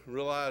 to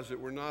realize that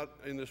we're not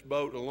in this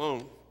boat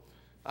alone.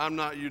 I'm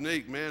not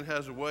unique. Man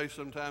has a way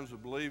sometimes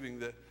of believing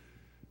that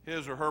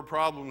his or her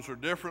problems are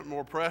different,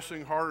 more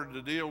pressing, harder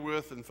to deal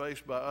with and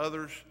faced by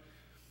others.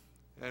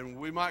 And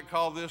we might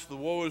call this the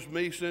woe is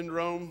me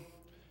syndrome.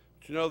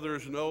 But you know,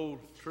 there's an old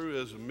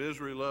truism,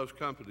 misery loves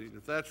company. And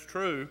if that's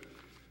true,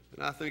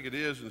 and I think it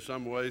is in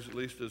some ways, at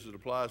least as it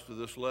applies to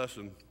this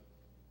lesson,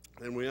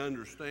 then we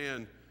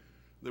understand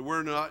that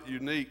we're not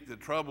unique,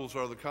 that troubles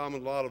are the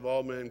common lot of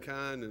all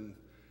mankind, and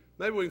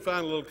maybe we can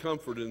find a little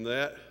comfort in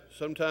that.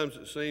 Sometimes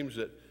it seems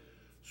that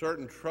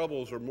certain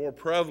troubles are more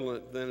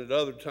prevalent than at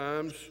other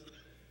times.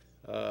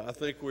 I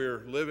think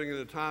we're living in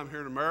a time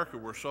here in America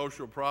where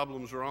social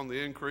problems are on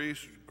the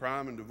increase,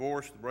 crime and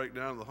divorce, the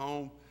breakdown of the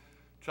home,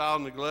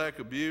 child neglect,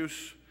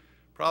 abuse.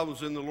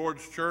 Problems in the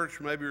Lord's church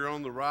maybe are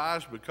on the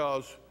rise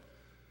because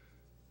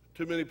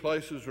too many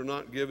places are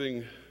not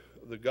giving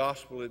the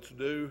gospel its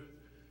due,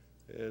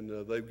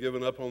 and they've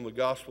given up on the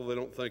gospel. They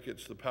don't think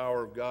it's the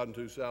power of God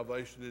unto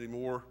salvation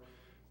anymore,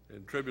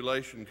 and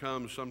tribulation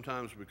comes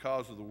sometimes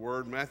because of the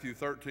word. Matthew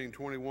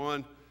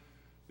 13:21,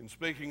 in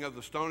speaking of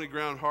the stony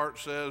ground heart,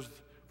 says,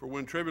 "For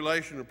when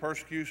tribulation or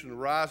persecution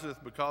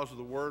ariseth because of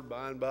the word,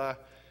 by and by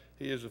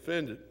he is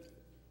offended."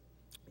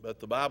 But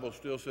the Bible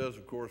still says,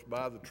 of course,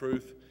 buy the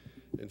truth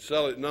and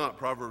sell it not,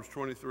 Proverbs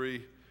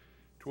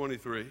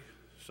 23:23.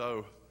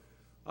 So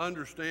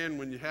understand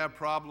when you have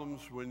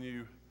problems, when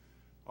you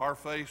are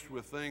faced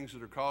with things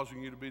that are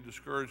causing you to be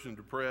discouraged and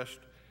depressed,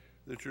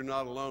 that you're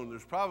not alone.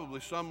 There's probably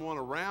someone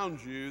around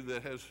you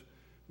that has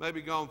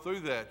maybe gone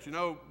through that. You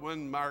know,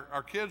 when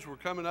our kids were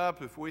coming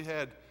up, if we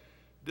had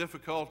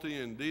difficulty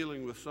in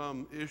dealing with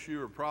some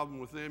issue or problem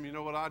with them, you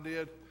know what I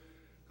did?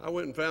 I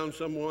went and found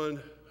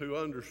someone who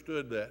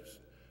understood that,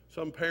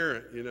 some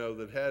parent, you know,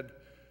 that had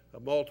a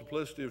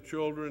multiplicity of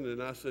children,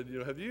 and I said, you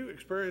know, have you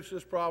experienced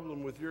this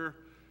problem with your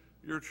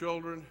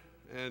children?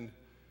 And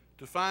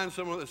to find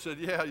someone that said,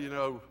 yeah, you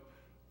know,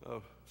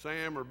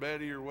 Sam or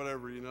Betty or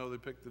whatever, you know, they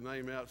picked the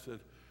name out, said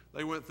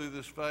they went through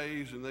this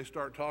phase and they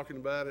start talking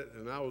about it,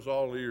 and I was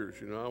all ears.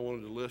 You know, I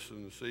wanted to listen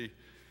and see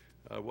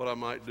what I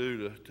might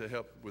do to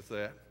help with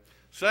that.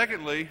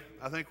 Secondly,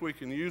 I think we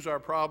can use our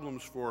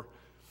problems for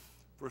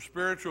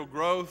spiritual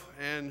growth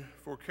and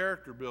for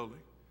character building.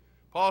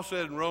 Paul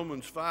said in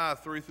Romans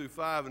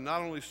 5:3-5, and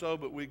not only so,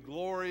 but we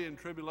glory in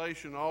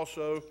tribulation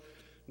also,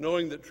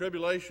 knowing that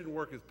tribulation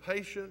worketh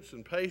patience,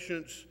 and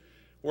patience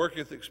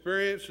worketh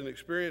experience, and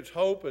experience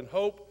hope, and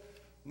hope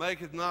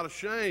maketh not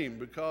ashamed,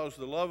 because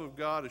the love of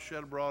God is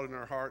shed abroad in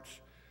our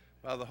hearts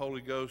by the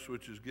Holy Ghost,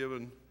 which is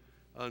given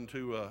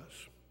unto us.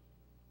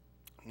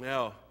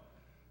 Now,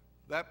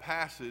 that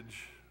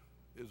passage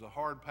is a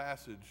hard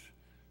passage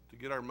to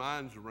get our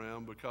minds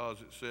around, because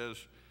it says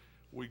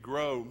we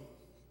grow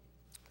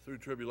through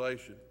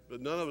tribulation.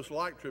 But none of us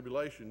like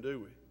tribulation, do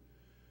we?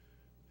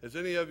 Has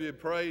any of you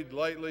prayed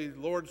lately,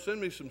 Lord, send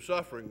me some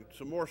suffering,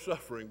 some more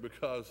suffering,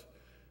 because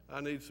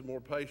I need some more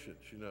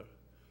patience, you know?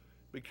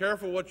 Be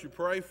careful what you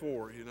pray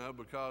for, you know,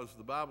 because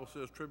the Bible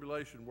says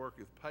tribulation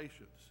worketh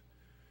patience.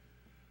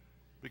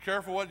 Be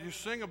careful what you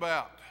sing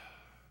about.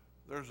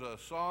 There's a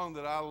song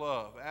that I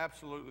love,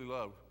 absolutely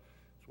love.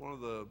 It's one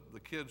of the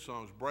kids'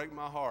 songs, Break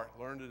My Heart.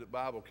 Learned it at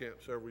Bible camp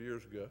several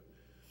years ago.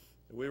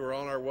 And we were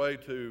on our way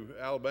to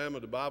Alabama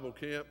to Bible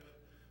camp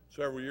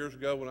several years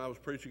ago when I was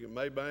preaching at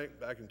Maybank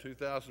back in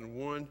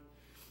 2001.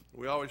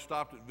 We always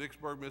stopped at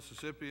Vicksburg,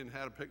 Mississippi, and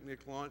had a picnic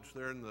lunch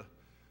there in the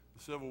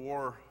Civil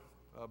War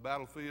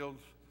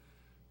battlefields.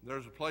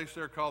 There's a place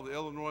there called the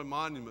Illinois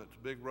Monument, it's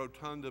a big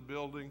rotunda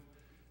building.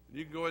 And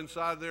you can go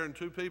inside there and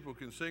two people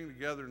can sing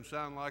together and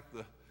sound like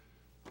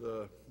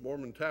the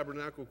Mormon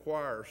Tabernacle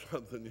Choir or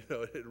something, you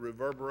know, it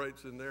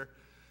reverberates in there.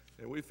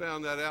 And we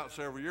found that out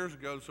several years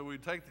ago, so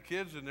we'd take the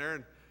kids in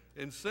there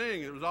and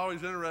sing. It was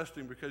always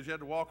interesting because you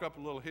had to walk up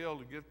a little hill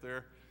to get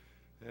there,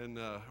 and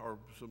or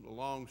a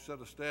long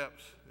set of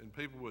steps, and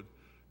people would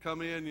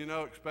come in, you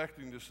know,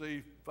 expecting to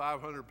see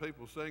 500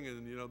 people singing,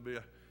 and, you know, be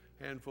a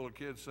handful of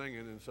kids singing.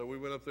 And so we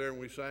went up there and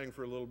we sang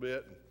for a little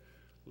bit and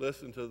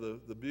listened to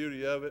the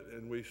beauty of it,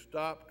 and we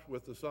stopped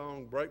with the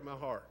song, Break My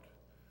Heart.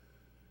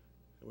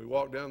 And we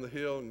walked down the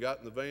hill and got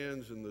in the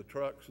vans and the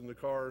trucks and the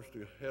cars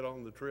to head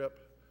on the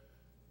trip.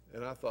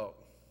 And I thought,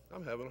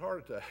 I'm having a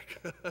heart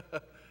attack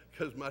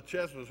because my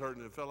chest was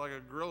hurting. It felt like a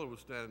gorilla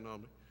was standing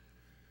on me.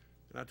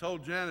 And I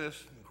told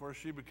Janice, and of course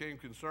she became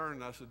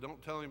concerned. I said,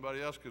 don't tell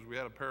anybody else, because we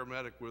had a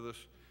paramedic with us.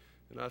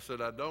 And I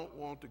said, I don't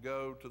want to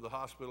go to the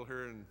hospital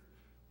here in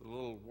the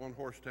little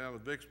one-horse town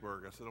of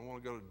Vicksburg. I said, I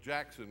want to go to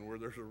Jackson, where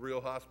there's a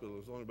real hospital.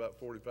 It's only about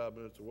 45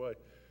 minutes away.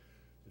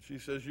 And she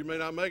says, you may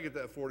not make it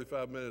that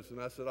 45 minutes. And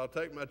I said, I'll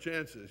take my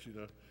chances, you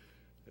know.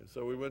 And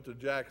so we went to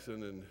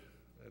Jackson, and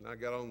I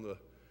got on the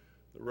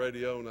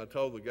radio, and I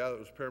told the guy that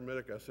was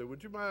paramedic, I said,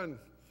 would you mind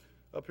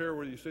up here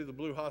where you see the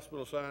blue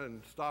hospital sign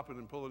and stopping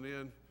and pulling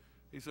in?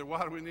 He said,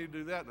 why do we need to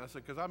do that? And I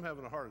said, because I'm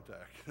having a heart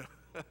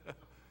attack.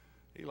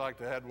 He liked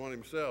to have one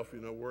himself, you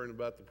know, worrying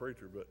about the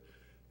preacher. But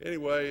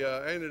anyway,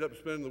 I ended up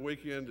spending the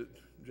weekend at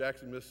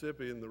Jackson,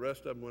 Mississippi, and the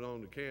rest of them went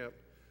on to camp.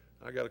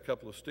 I got a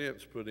couple of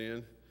stents put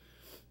in,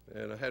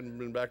 and I hadn't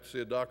been back to see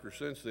a doctor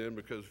since then,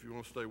 because if you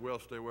want to stay well,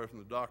 stay away from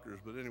the doctors.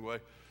 But anyway,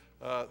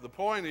 the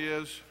point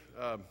is,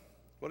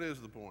 what is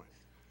the point?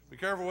 Be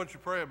careful what you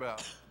pray about.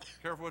 Be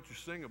careful what you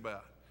sing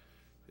about.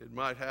 It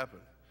might happen.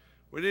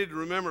 We need to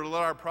remember to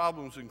let our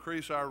problems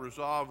increase our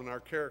resolve and our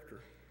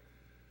character.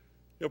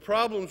 You know,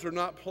 problems are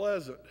not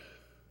pleasant.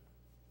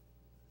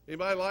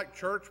 Anybody like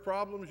church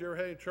problems? You ever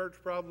had any church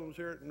problems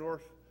here at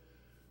North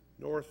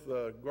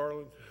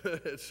Garland,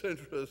 at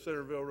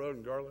Centerville Road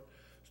in Garland?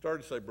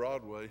 Started to say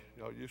Broadway.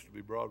 You know, it used to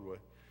be Broadway.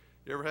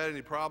 You ever had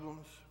any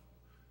problems?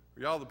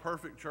 Are y'all the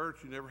perfect church?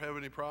 You never have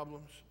any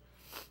problems?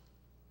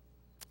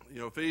 You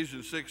know,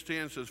 Ephesians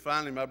 6:10 says,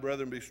 finally, my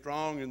brethren, be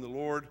strong in the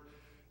Lord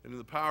and in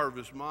the power of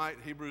his might.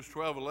 Hebrews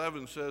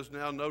 12:11 says,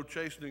 now no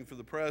chastening for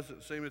the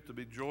present seemeth to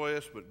be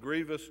joyous, but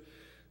grievous.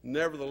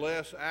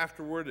 Nevertheless,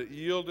 afterward it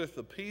yieldeth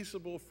the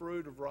peaceable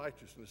fruit of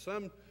righteousness.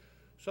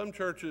 Some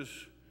churches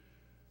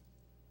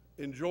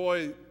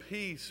enjoy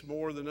peace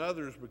more than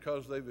others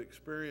because they've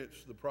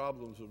experienced the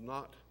problems of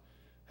not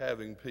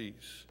having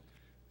peace.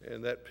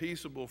 And that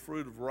peaceable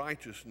fruit of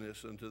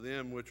righteousness unto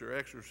them which are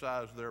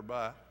exercised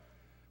thereby.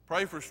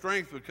 Pray for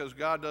strength, because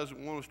God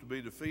doesn't want us to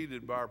be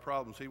defeated by our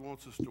problems. He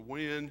wants us to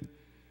win.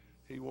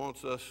 He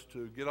wants us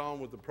to get on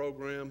with the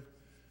program.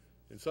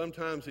 And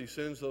sometimes he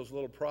sends those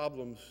little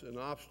problems and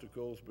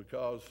obstacles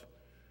because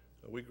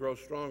we grow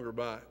stronger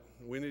by it.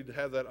 We need to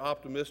have that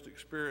optimistic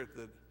spirit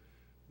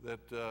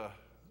that the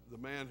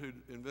man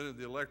who invented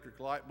the electric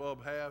light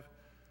bulb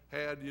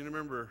had. You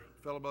remember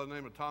a fellow by the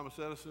name of Thomas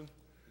Edison?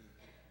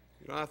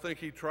 You know, I think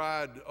he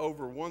tried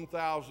over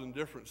 1,000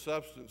 different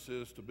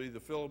substances to be the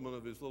filament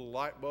of his little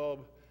light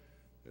bulb.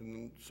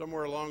 And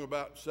somewhere along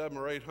about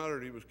 700 or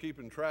 800, he was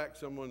keeping track.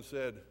 Someone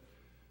said,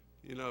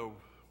 you know,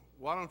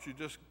 why don't you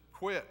just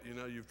quit? You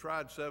know, you've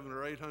tried 700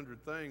 or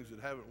 800 things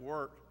that haven't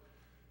worked.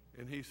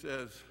 And he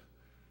says,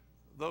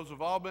 those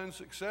have all been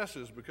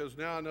successes because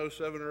now I know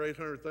 700 or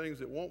 800 things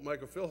that won't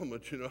make a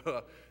filament. You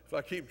know, if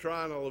I keep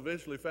trying, I'll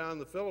eventually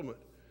find the filament.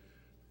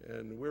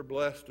 And we're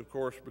blessed, of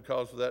course,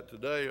 because of that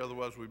today.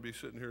 Otherwise, we'd be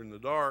sitting here in the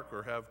dark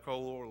or have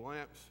coal oil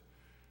lamps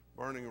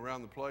burning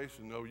around the place,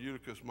 and no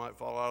Eutychus might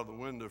fall out of the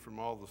window from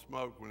all the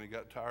smoke when he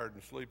got tired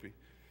and sleepy.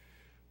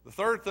 The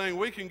third thing,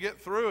 we can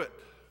get through it.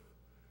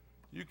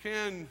 You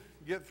can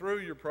get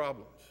through your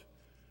problems.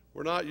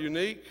 We're not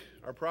unique.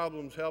 Our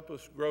problems help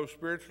us grow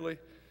spiritually.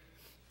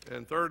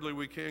 And thirdly,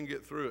 we can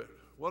get through it.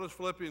 What does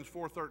Philippians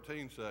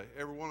 4:13 say?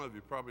 Every one of you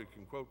probably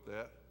can quote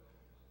that.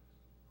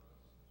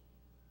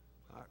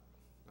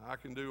 I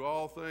can do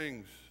all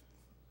things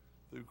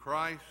through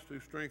Christ who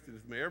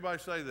strengthens me. Everybody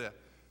say that.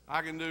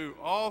 I can do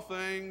all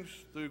things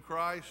through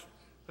Christ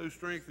who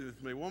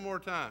strengtheneth me. One more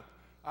time.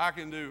 I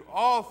can do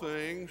all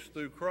things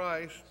through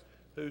Christ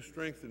who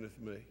strengtheneth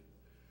me.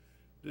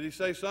 Did he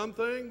say some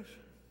things?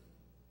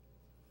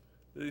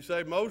 Did he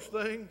say most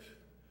things?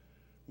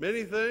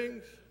 Many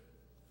things?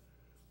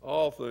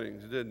 All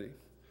things, didn't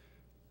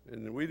he?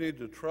 And we need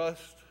to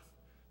trust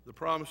the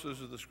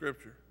promises of the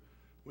Scripture.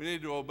 We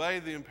need to obey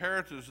the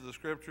imperatives of the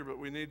Scripture, but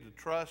we need to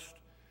trust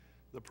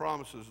the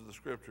promises of the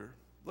Scripture.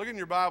 Look in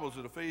your Bibles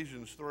at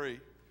Ephesians 3.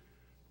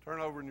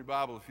 Turn over in your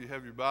Bible if you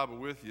have your Bible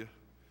with you.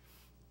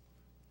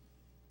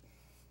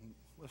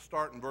 Let's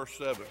start in verse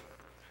 7.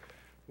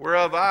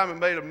 Whereof I am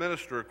made a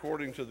minister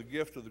according to the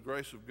gift of the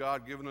grace of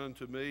God given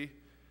unto me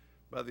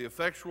by the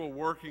effectual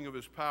working of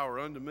his power,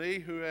 unto me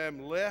who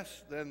am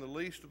less than the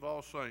least of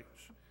all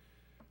saints.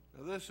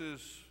 Now this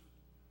is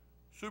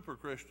super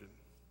Christian.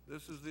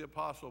 This is the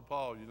Apostle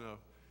Paul, you know.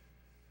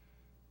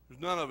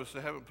 There's none of us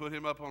that haven't put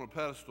him up on a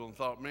pedestal and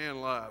thought, man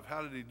alive,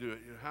 how did he do it?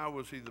 You know, how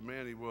was he the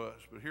man he was?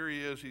 But here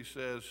he is, he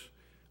says,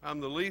 I'm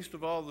the least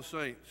of all the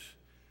saints.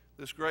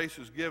 This grace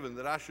is given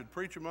that I should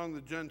preach among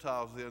the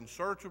Gentiles the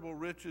unsearchable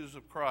riches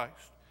of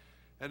Christ,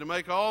 and to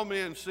make all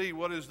men see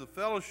what is the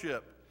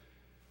fellowship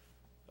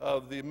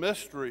of the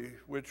mystery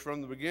which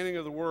from the beginning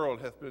of the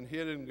world hath been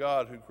hid in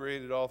God, who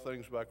created all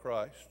things by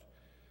Christ,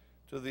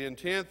 to the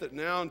intent that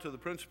now unto the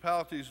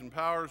principalities and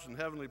powers in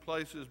heavenly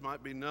places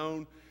might be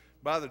known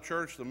by the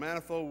church the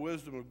manifold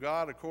wisdom of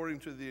God according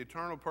to the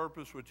eternal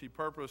purpose which he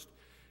purposed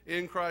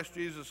in Christ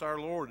Jesus our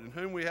Lord, in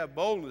whom we have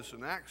boldness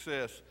and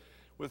access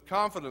with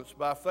confidence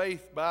by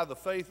faith, by the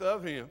faith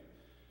of him.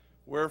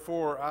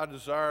 Wherefore I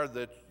desire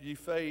that ye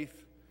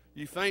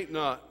faint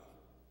not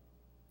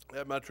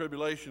at my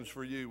tribulations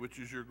for you, which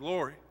is your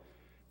glory.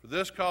 For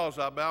this cause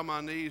I bow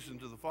my knees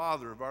unto the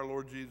Father of our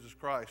Lord Jesus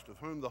Christ, of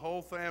whom the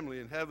whole family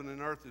in heaven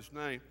and earth is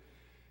named,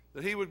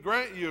 that he would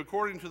grant you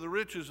according to the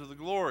riches of the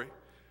glory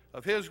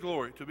of his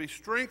glory, to be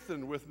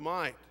strengthened with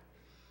might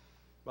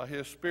by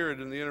his Spirit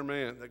in the inner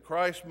man, that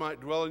Christ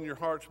might dwell in your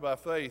hearts by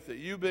faith, that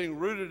you being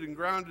rooted and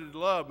grounded in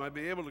love might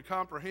be able to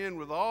comprehend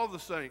with all the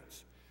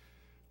saints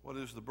what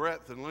is the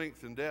breadth and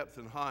length and depth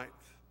and height,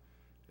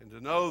 and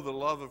to know the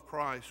love of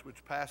Christ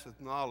which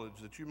passeth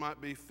knowledge, that you might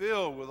be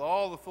filled with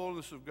all the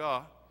fullness of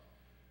God.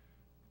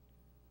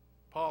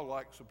 Paul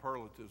likes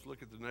superlatives.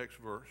 Look at the next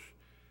verse.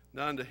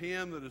 Now unto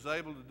him that is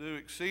able to do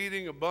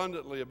exceeding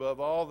abundantly above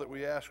all that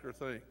we ask or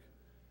think,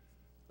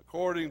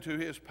 according to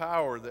his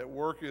power that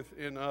worketh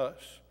in us.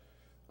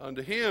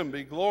 Unto him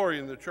be glory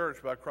in the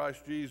church by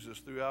Christ Jesus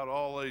throughout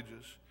all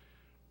ages,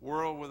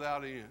 world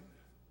without end.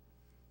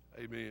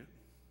 Amen.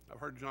 I've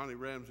heard Johnny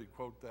Ramsey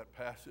quote that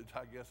passage,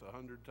 I guess,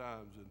 100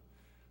 times in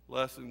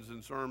lessons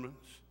and sermons.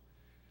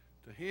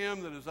 To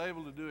him that is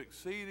able to do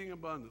exceeding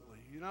abundantly.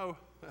 You know,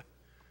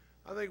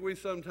 I think we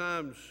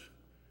sometimes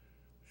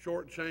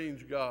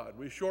shortchange God.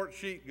 We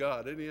short-sheet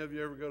God. Any of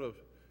you ever go to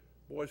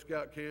Boy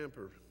Scout camp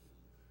or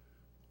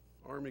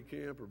Army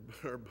camp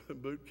or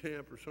boot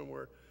camp or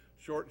somewhere?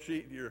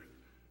 Short-sheet your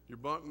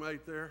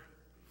bunkmate there?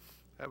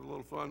 Have a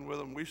little fun with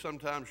them. We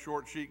sometimes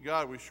short-sheet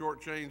God. We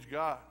shortchange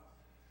God.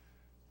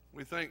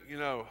 We think,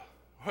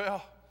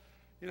 well,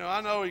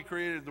 I know he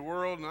created the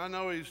world, and I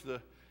know he's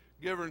the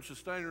giver and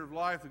sustainer of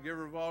life, the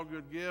giver of all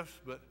good gifts,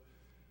 but,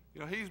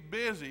 he's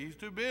busy. He's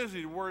too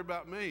busy to worry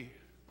about me.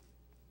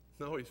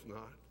 No, he's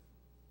not.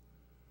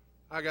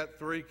 I got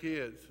 3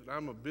 kids, and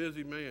I'm a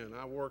busy man.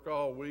 I work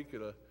all week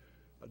at a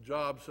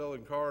job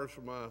selling cars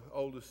for my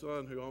oldest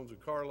son who owns a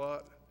car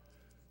lot.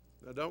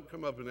 Now, don't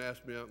come up and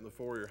ask me out in the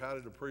foyer, how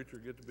did a preacher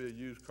get to be a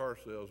used car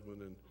salesman?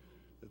 And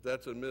if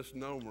that's a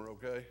misnomer,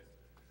 okay?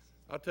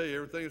 I'll tell you,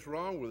 everything's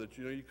wrong with it.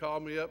 You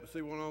call me up and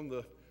see one on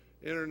the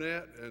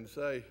internet and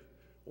say,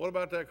 what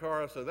about that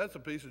car? I say, that's a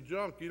piece of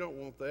junk. You don't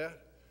want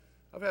that.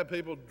 I've had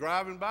people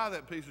driving by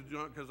that piece of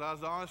junk because I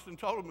was honest and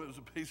told them it was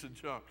a piece of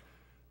junk.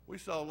 We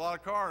sell a lot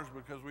of cars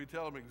because we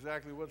tell them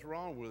exactly what's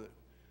wrong with it.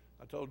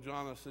 I told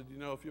John, I said, you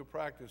know, if you'll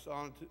practice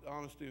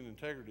honesty and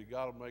integrity,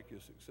 God will make you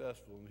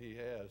successful, and he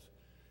has.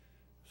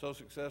 So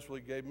successful,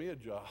 he gave me a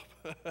job.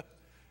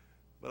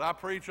 But I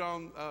preach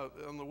on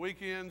the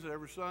weekends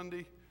every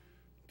Sunday,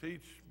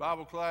 teach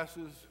Bible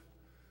classes,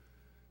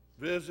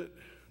 visit,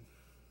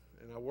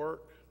 and I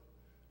work.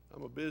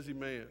 I'm a busy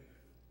man,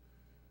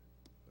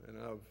 and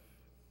I've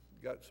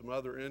got some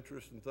other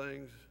interests and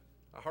things.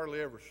 I hardly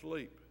ever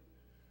sleep.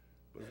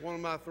 But if one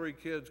of my 3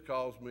 kids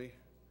calls me,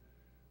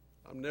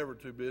 I'm never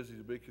too busy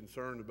to be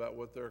concerned about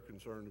what they're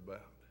concerned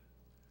about.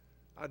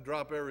 I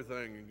drop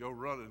everything and go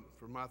running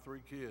for my 3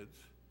 kids.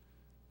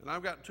 And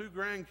I've got 2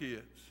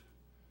 grandkids.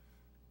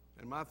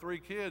 And my 3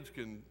 kids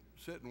can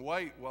sit and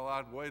wait while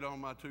I'd wait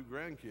on my 2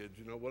 grandkids.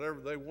 You know, whatever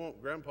they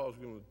want, Grandpa's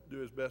going to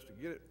do his best to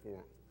get it for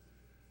them.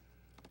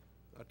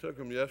 I took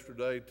them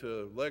yesterday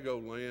to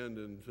Legoland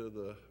and to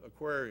the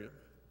aquarium.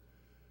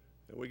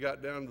 And we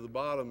got down to the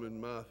bottom,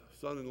 and my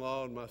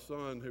son-in-law and my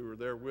son, who were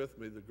there with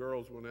me, the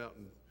girls went out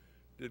and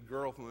did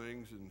girl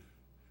things, and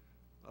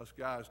us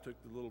guys took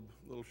the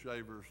little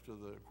shavers to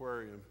the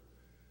aquarium.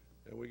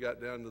 And we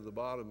got down to the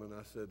bottom, and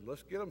I said,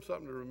 let's get them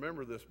something to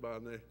remember this by.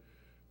 And they,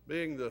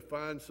 being the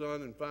fine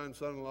son and fine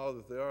son-in-law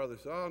that they are, they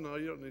said, oh, no,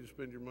 you don't need to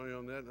spend your money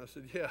on that. And I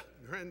said, yeah,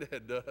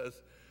 Granddad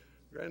does.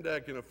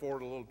 Granddad can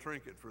afford a little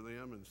trinket for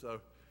them. And so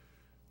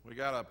we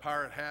got a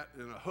pirate hat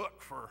and a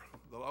hook for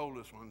the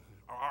oldest one.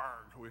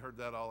 Arrgh. We heard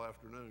that all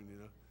afternoon, you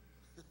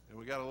know. And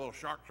we got a little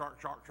shark,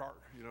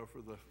 you know, for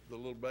the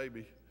little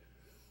baby.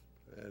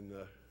 And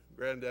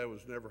Granddad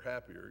was never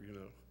happier, you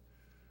know.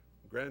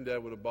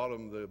 Granddad would have bought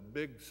him the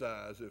big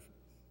size if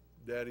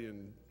Daddy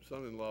and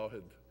son-in-law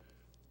had,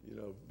 you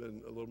know,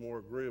 been a little more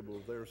agreeable.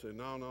 If they were saying,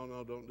 no,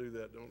 don't do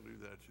that,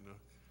 you know.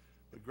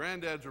 But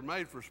granddads are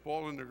made for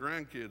spoiling their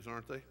grandkids,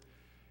 aren't they?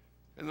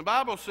 And the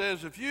Bible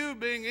says, if you,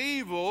 being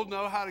evil,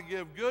 know how to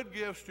give good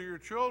gifts to your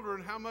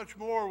children, how much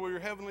more will your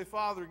heavenly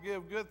Father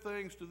give good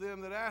things to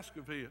them that ask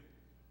of him?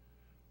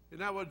 Isn't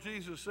that what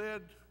Jesus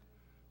said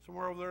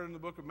somewhere over there in the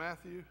book of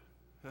Matthew?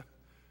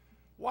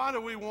 Why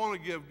do we want to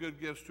give good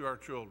gifts to our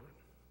children?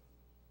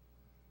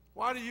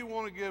 Why do you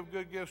want to give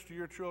good gifts to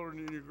your children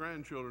and your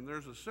grandchildren?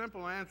 There's a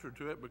simple answer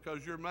to it,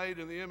 because you're made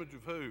in the image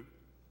of who?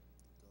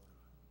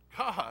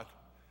 God.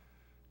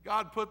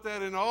 God put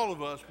that in all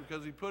of us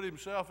because he put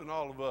himself in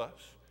all of us.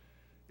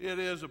 It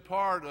is a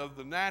part of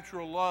the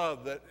natural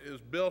love that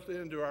is built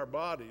into our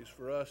bodies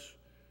for us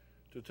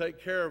to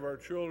take care of our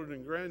children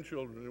and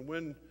grandchildren. And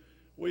when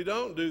we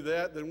don't do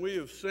that, then we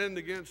have sinned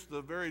against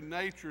the very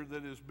nature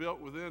that is built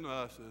within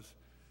us as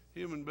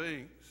human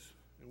beings.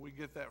 And we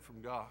get that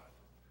from God.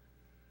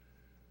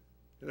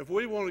 And if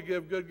we want to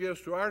give good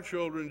gifts to our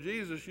children,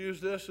 Jesus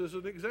used this as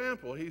an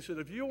example. He said,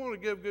 if you want to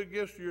give good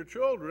gifts to your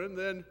children,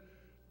 then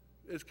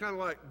it's kind of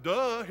like,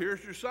 duh,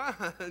 here's your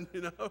sign,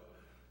 you know.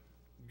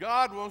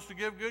 God wants to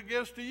give good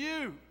gifts to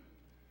you.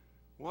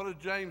 What did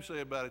James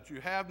say about it?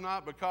 You have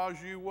not because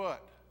you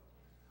what?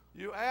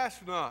 You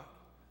ask not.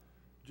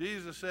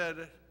 Jesus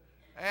said,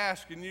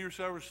 ask and you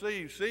shall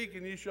receive. Seek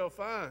and you shall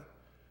find.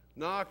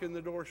 Knock and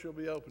the door shall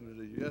be opened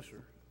to you. Yes,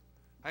 sir.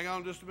 Hang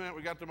on just a minute.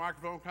 We got the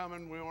microphone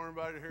coming. We want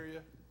everybody to hear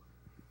you.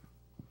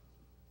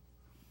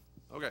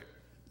 Okay.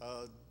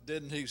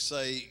 Didn't he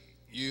say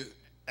you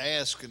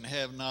ask and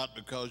have not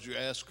because you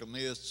ask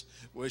amiss,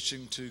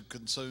 wishing to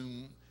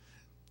consume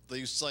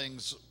these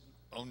things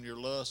on your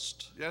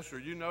lust? Yes, sir.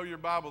 You know your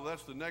Bible.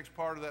 That's the next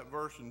part of that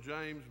verse in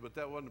James, but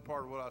that wasn't the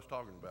part of what I was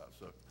talking about.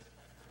 So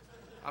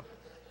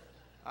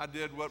I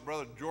did what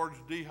Brother George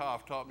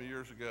Dehoff taught me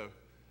years ago.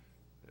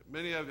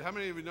 How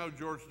many of you know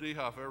George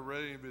Dehoff? Ever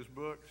read any of his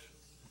books?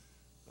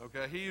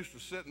 Okay, he used to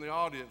sit in the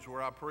audience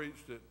where I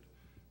preached at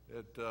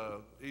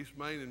East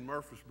Main in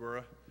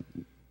Murfreesboro,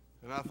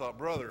 and I thought,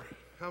 brother,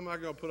 how am I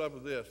going to put up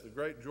with this? The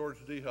great George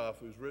Dehoff,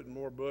 who's written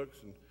more books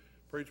and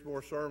preached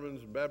more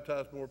sermons and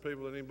baptized more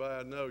people than anybody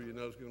I know, you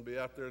know, is going to be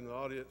out there in the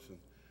audience. And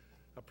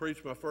I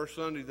preached my first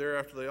Sunday there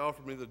after they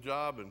offered me the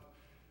job, and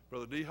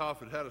Brother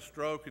Dehoff had a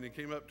stroke, and he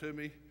came up to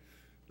me,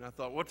 and I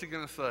thought, what's he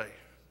going to say?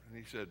 And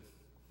he said,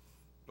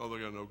 oh, they're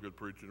going to know good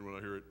preaching when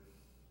I hear it.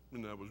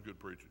 And that was good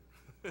preaching.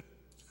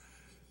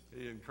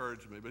 He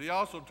encouraged me. But he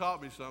also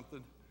taught me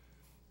something.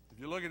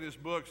 If you look at his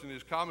books and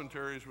his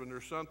commentaries, when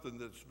there's something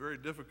that's very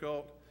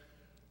difficult,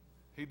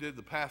 he did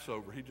the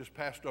Passover. He just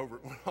passed over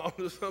it and went on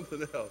to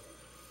something else.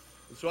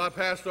 And so I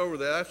passed over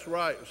that. That's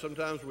right.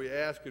 Sometimes we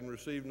ask and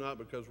receive not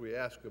because we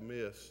ask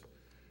amiss,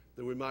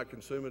 that we might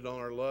consume it on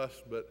our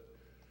lust. But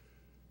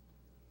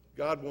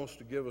God wants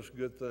to give us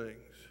good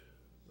things.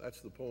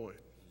 That's the point.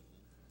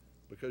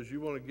 Because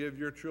you want to give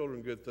your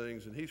children good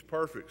things, and he's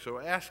perfect. So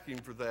ask him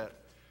for that.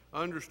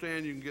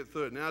 Understand you can get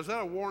through it. Now, is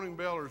that a warning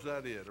bell or is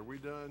that it? Are we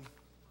done?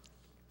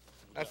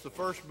 That's the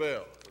first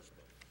bell.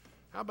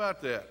 How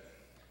about that?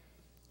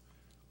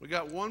 We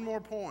got one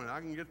more point. I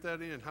can get that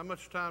in. How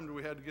much time do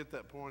we have to get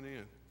that point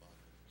in?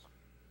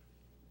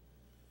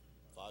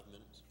 5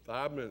 minutes.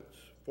 5 minutes.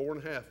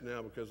 4.5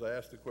 now because I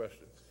asked the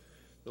question.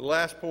 The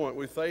last point,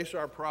 we face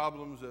our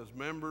problems as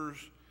members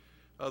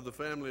of the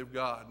family of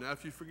God. Now,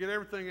 if you forget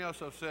everything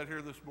else I've said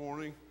here this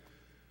morning,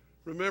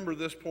 remember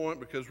this point,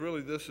 because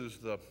really this is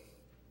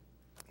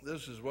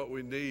what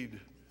we need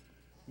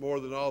more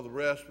than all the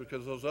rest,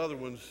 because those other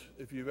ones,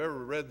 if you've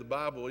ever read the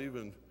Bible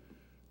even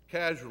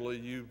casually,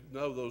 you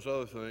know those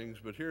other things.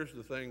 But here's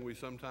the thing we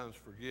sometimes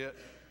forget,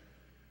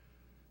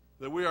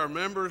 that we are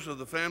members of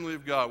the family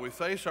of God. We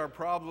face our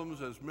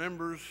problems as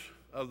members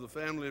of the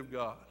family of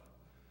God.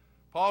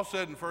 Paul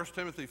said in 1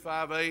 Timothy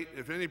 5:8,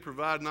 if any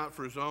provide not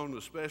for his own,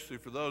 especially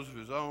for those of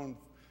his own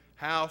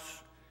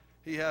house,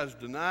 he has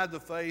denied the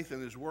faith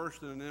and is worse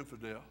than an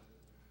infidel.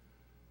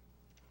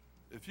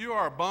 If you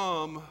are a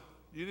bum,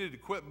 you need to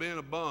quit being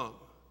a bum.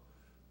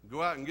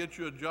 Go out and get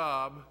you a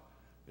job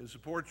and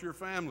support your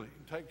family.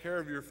 Take care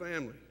of your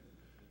family.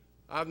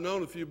 I've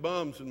known a few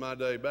bums in my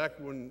day. Back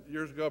when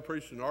years ago I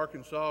preached in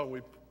Arkansas, and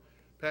we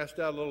passed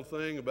out a little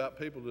thing about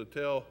people to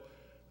tell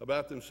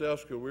about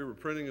themselves, because we were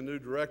printing a new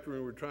directory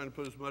and we were trying to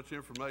put as much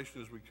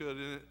information as we could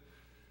in it.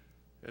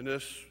 And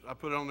I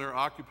put on their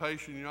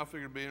occupation. I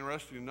figured it'd be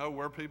interesting to know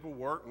where people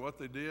worked and what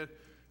they did.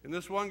 And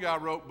this one guy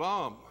wrote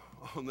bum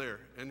on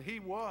there, and he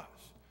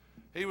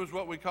was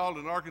what we called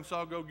an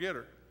Arkansas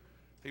go-getter.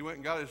 He went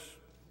and got his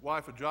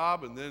wife a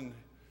job, and then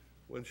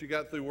when she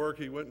got through work,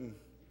 he went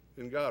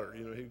and got her.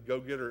 He'd go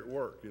get her at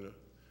work.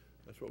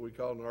 That's what we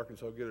called an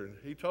Arkansas getter. And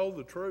he told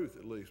the truth,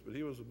 at least, but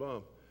he was a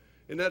bum.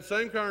 In that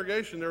same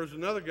congregation, there was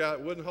another guy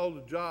that wouldn't hold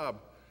a job.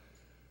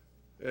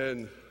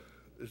 And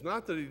it's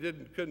not that he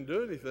couldn't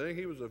do anything.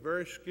 He was a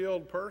very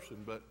skilled person,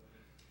 but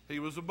he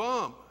was a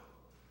bum.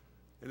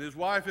 And his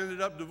wife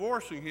ended up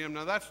divorcing him.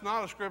 Now, that's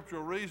not a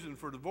scriptural reason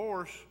for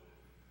divorce,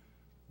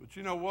 but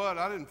you know what?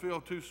 I didn't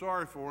feel too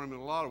sorry for him in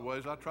a lot of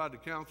ways. I tried to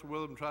counsel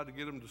with him, tried to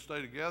get him to stay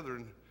together,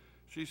 and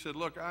she said,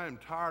 look, I am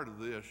tired of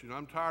this.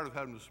 I'm tired of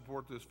having to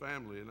support this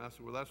family. And I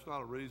said, well, that's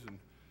not a reason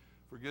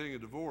for getting a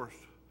divorce.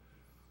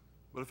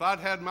 But if I'd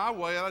had my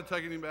way, I'd have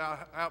taken him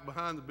out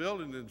behind the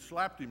building and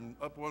slapped him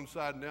up one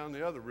side and down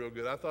the other real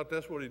good. I thought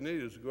that's what he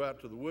needed, is to go out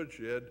to the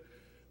woodshed,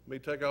 me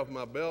take off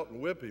my belt and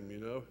whip him,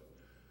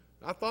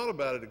 I thought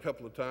about it a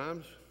couple of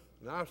times,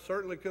 and I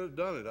certainly could have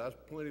done it. I was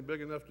plenty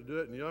big enough to do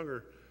it and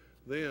younger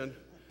then.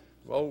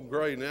 I'm old and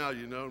gray now,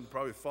 and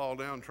probably fall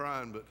down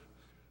trying, but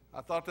I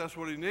thought that's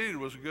what he needed,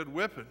 was a good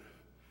whipping.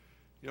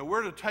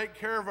 We're to take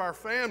care of our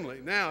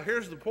family. Now,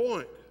 here's the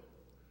point.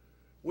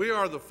 We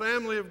are the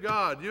family of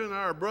God. You and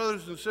I are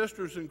brothers and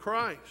sisters in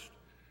Christ.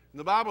 And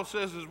the Bible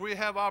says, as we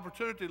have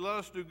opportunity, let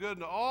us do good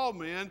to all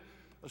men,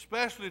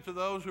 especially to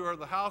those who are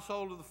the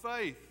household of the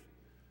faith.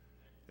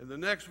 And the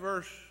next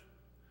verse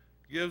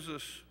gives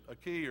us a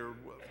key, or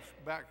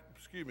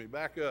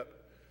back up.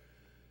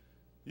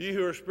 Ye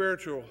who are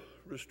spiritual,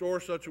 restore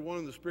such a one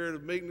in the spirit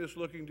of meekness,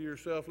 looking to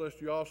yourself,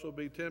 lest you also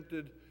be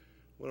tempted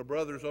when a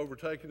brother is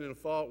overtaken in a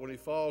fault, when he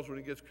falls, when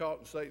he gets caught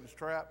in Satan's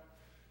trap.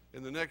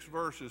 And the next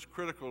verse is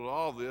critical to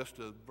all this,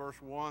 to verse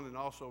 1 and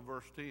also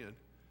verse 10,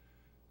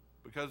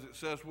 because it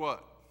says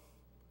what?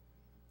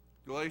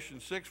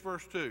 Galatians 6,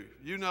 verse 2.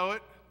 You know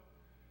it.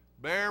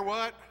 Bear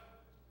what?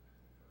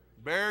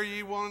 Bear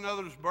ye one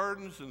another's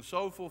burdens, and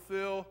so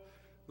fulfill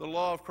the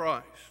law of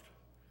Christ.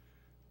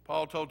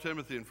 Paul told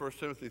Timothy in 1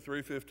 Timothy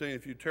 3:15,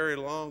 if you tarry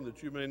long,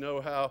 that you may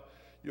know how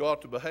you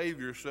ought to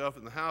behave yourself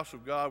in the house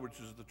of God, which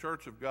is the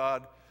church of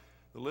God,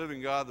 the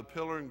living God, the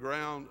pillar and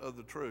ground of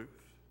the truth.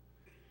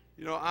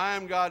 I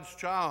am God's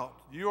child.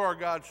 You are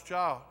God's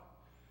child.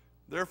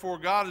 Therefore,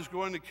 God is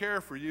going to care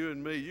for you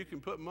and me. You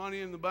can put money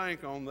in the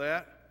bank on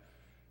that.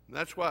 And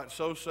that's why it's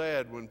so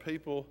sad when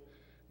people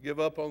give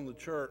up on the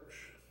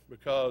church,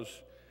 because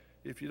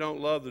if you don't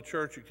love the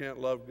church, you can't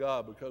love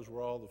God, because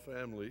we're all the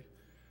family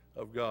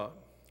of God.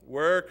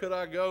 Where could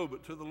I go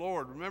but to the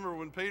Lord? Remember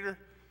when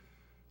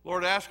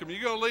Lord asked him,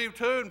 you going to leave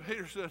too? And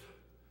Peter said,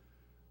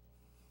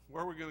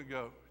 where are we going to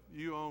go?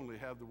 You only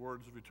have the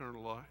words of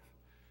eternal life.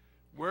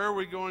 Where are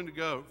we going to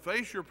go?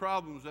 Face your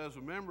problems as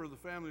a member of the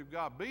family of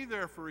God. Be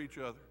there for each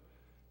other.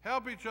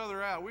 Help each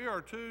other out. We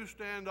are too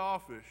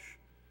standoffish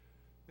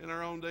in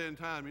our own day and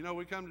time.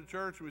 We come to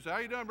church and we say, how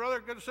you doing, brother?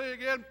 Good to see you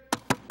again.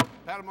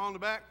 Pat them on the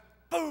back.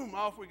 Boom,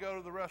 off we go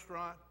to the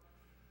restaurant.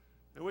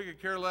 And we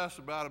could care less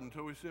about them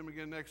until we see them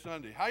again next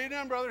Sunday. How you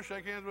doing, brother?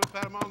 Shake hands with them,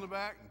 pat them on the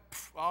back, and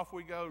off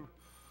we go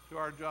to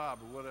our job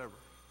or whatever.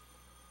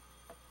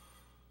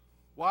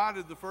 Why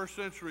did the first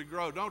century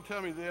grow? Don't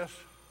tell me this.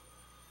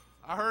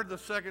 I heard the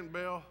second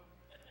bell.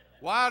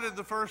 Why did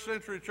the first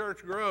century church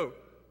grow?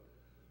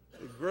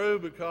 It grew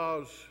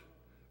because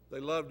they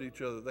loved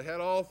each other. They had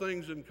all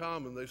things in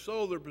common. They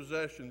sold their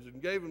possessions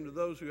and gave them to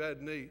those who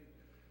had need.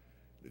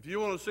 If you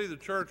want to see the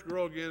church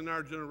grow again in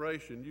our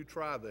generation, you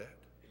try that.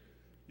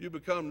 You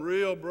become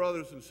real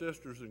brothers and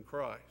sisters in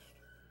Christ.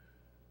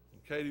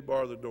 And Katie,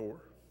 bar the door.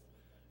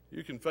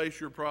 You can face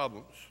your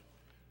problems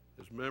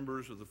as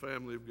members of the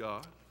family of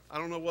God. I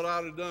don't know what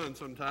I'd have done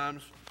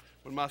sometimes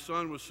when my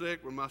son was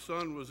sick, when my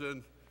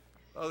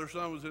other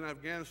son was in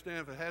Afghanistan,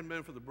 if it hadn't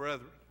been for the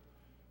brethren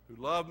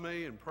who loved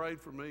me and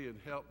prayed for me and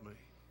helped me.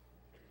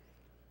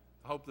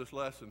 I hope this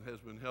lesson has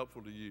been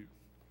helpful to you.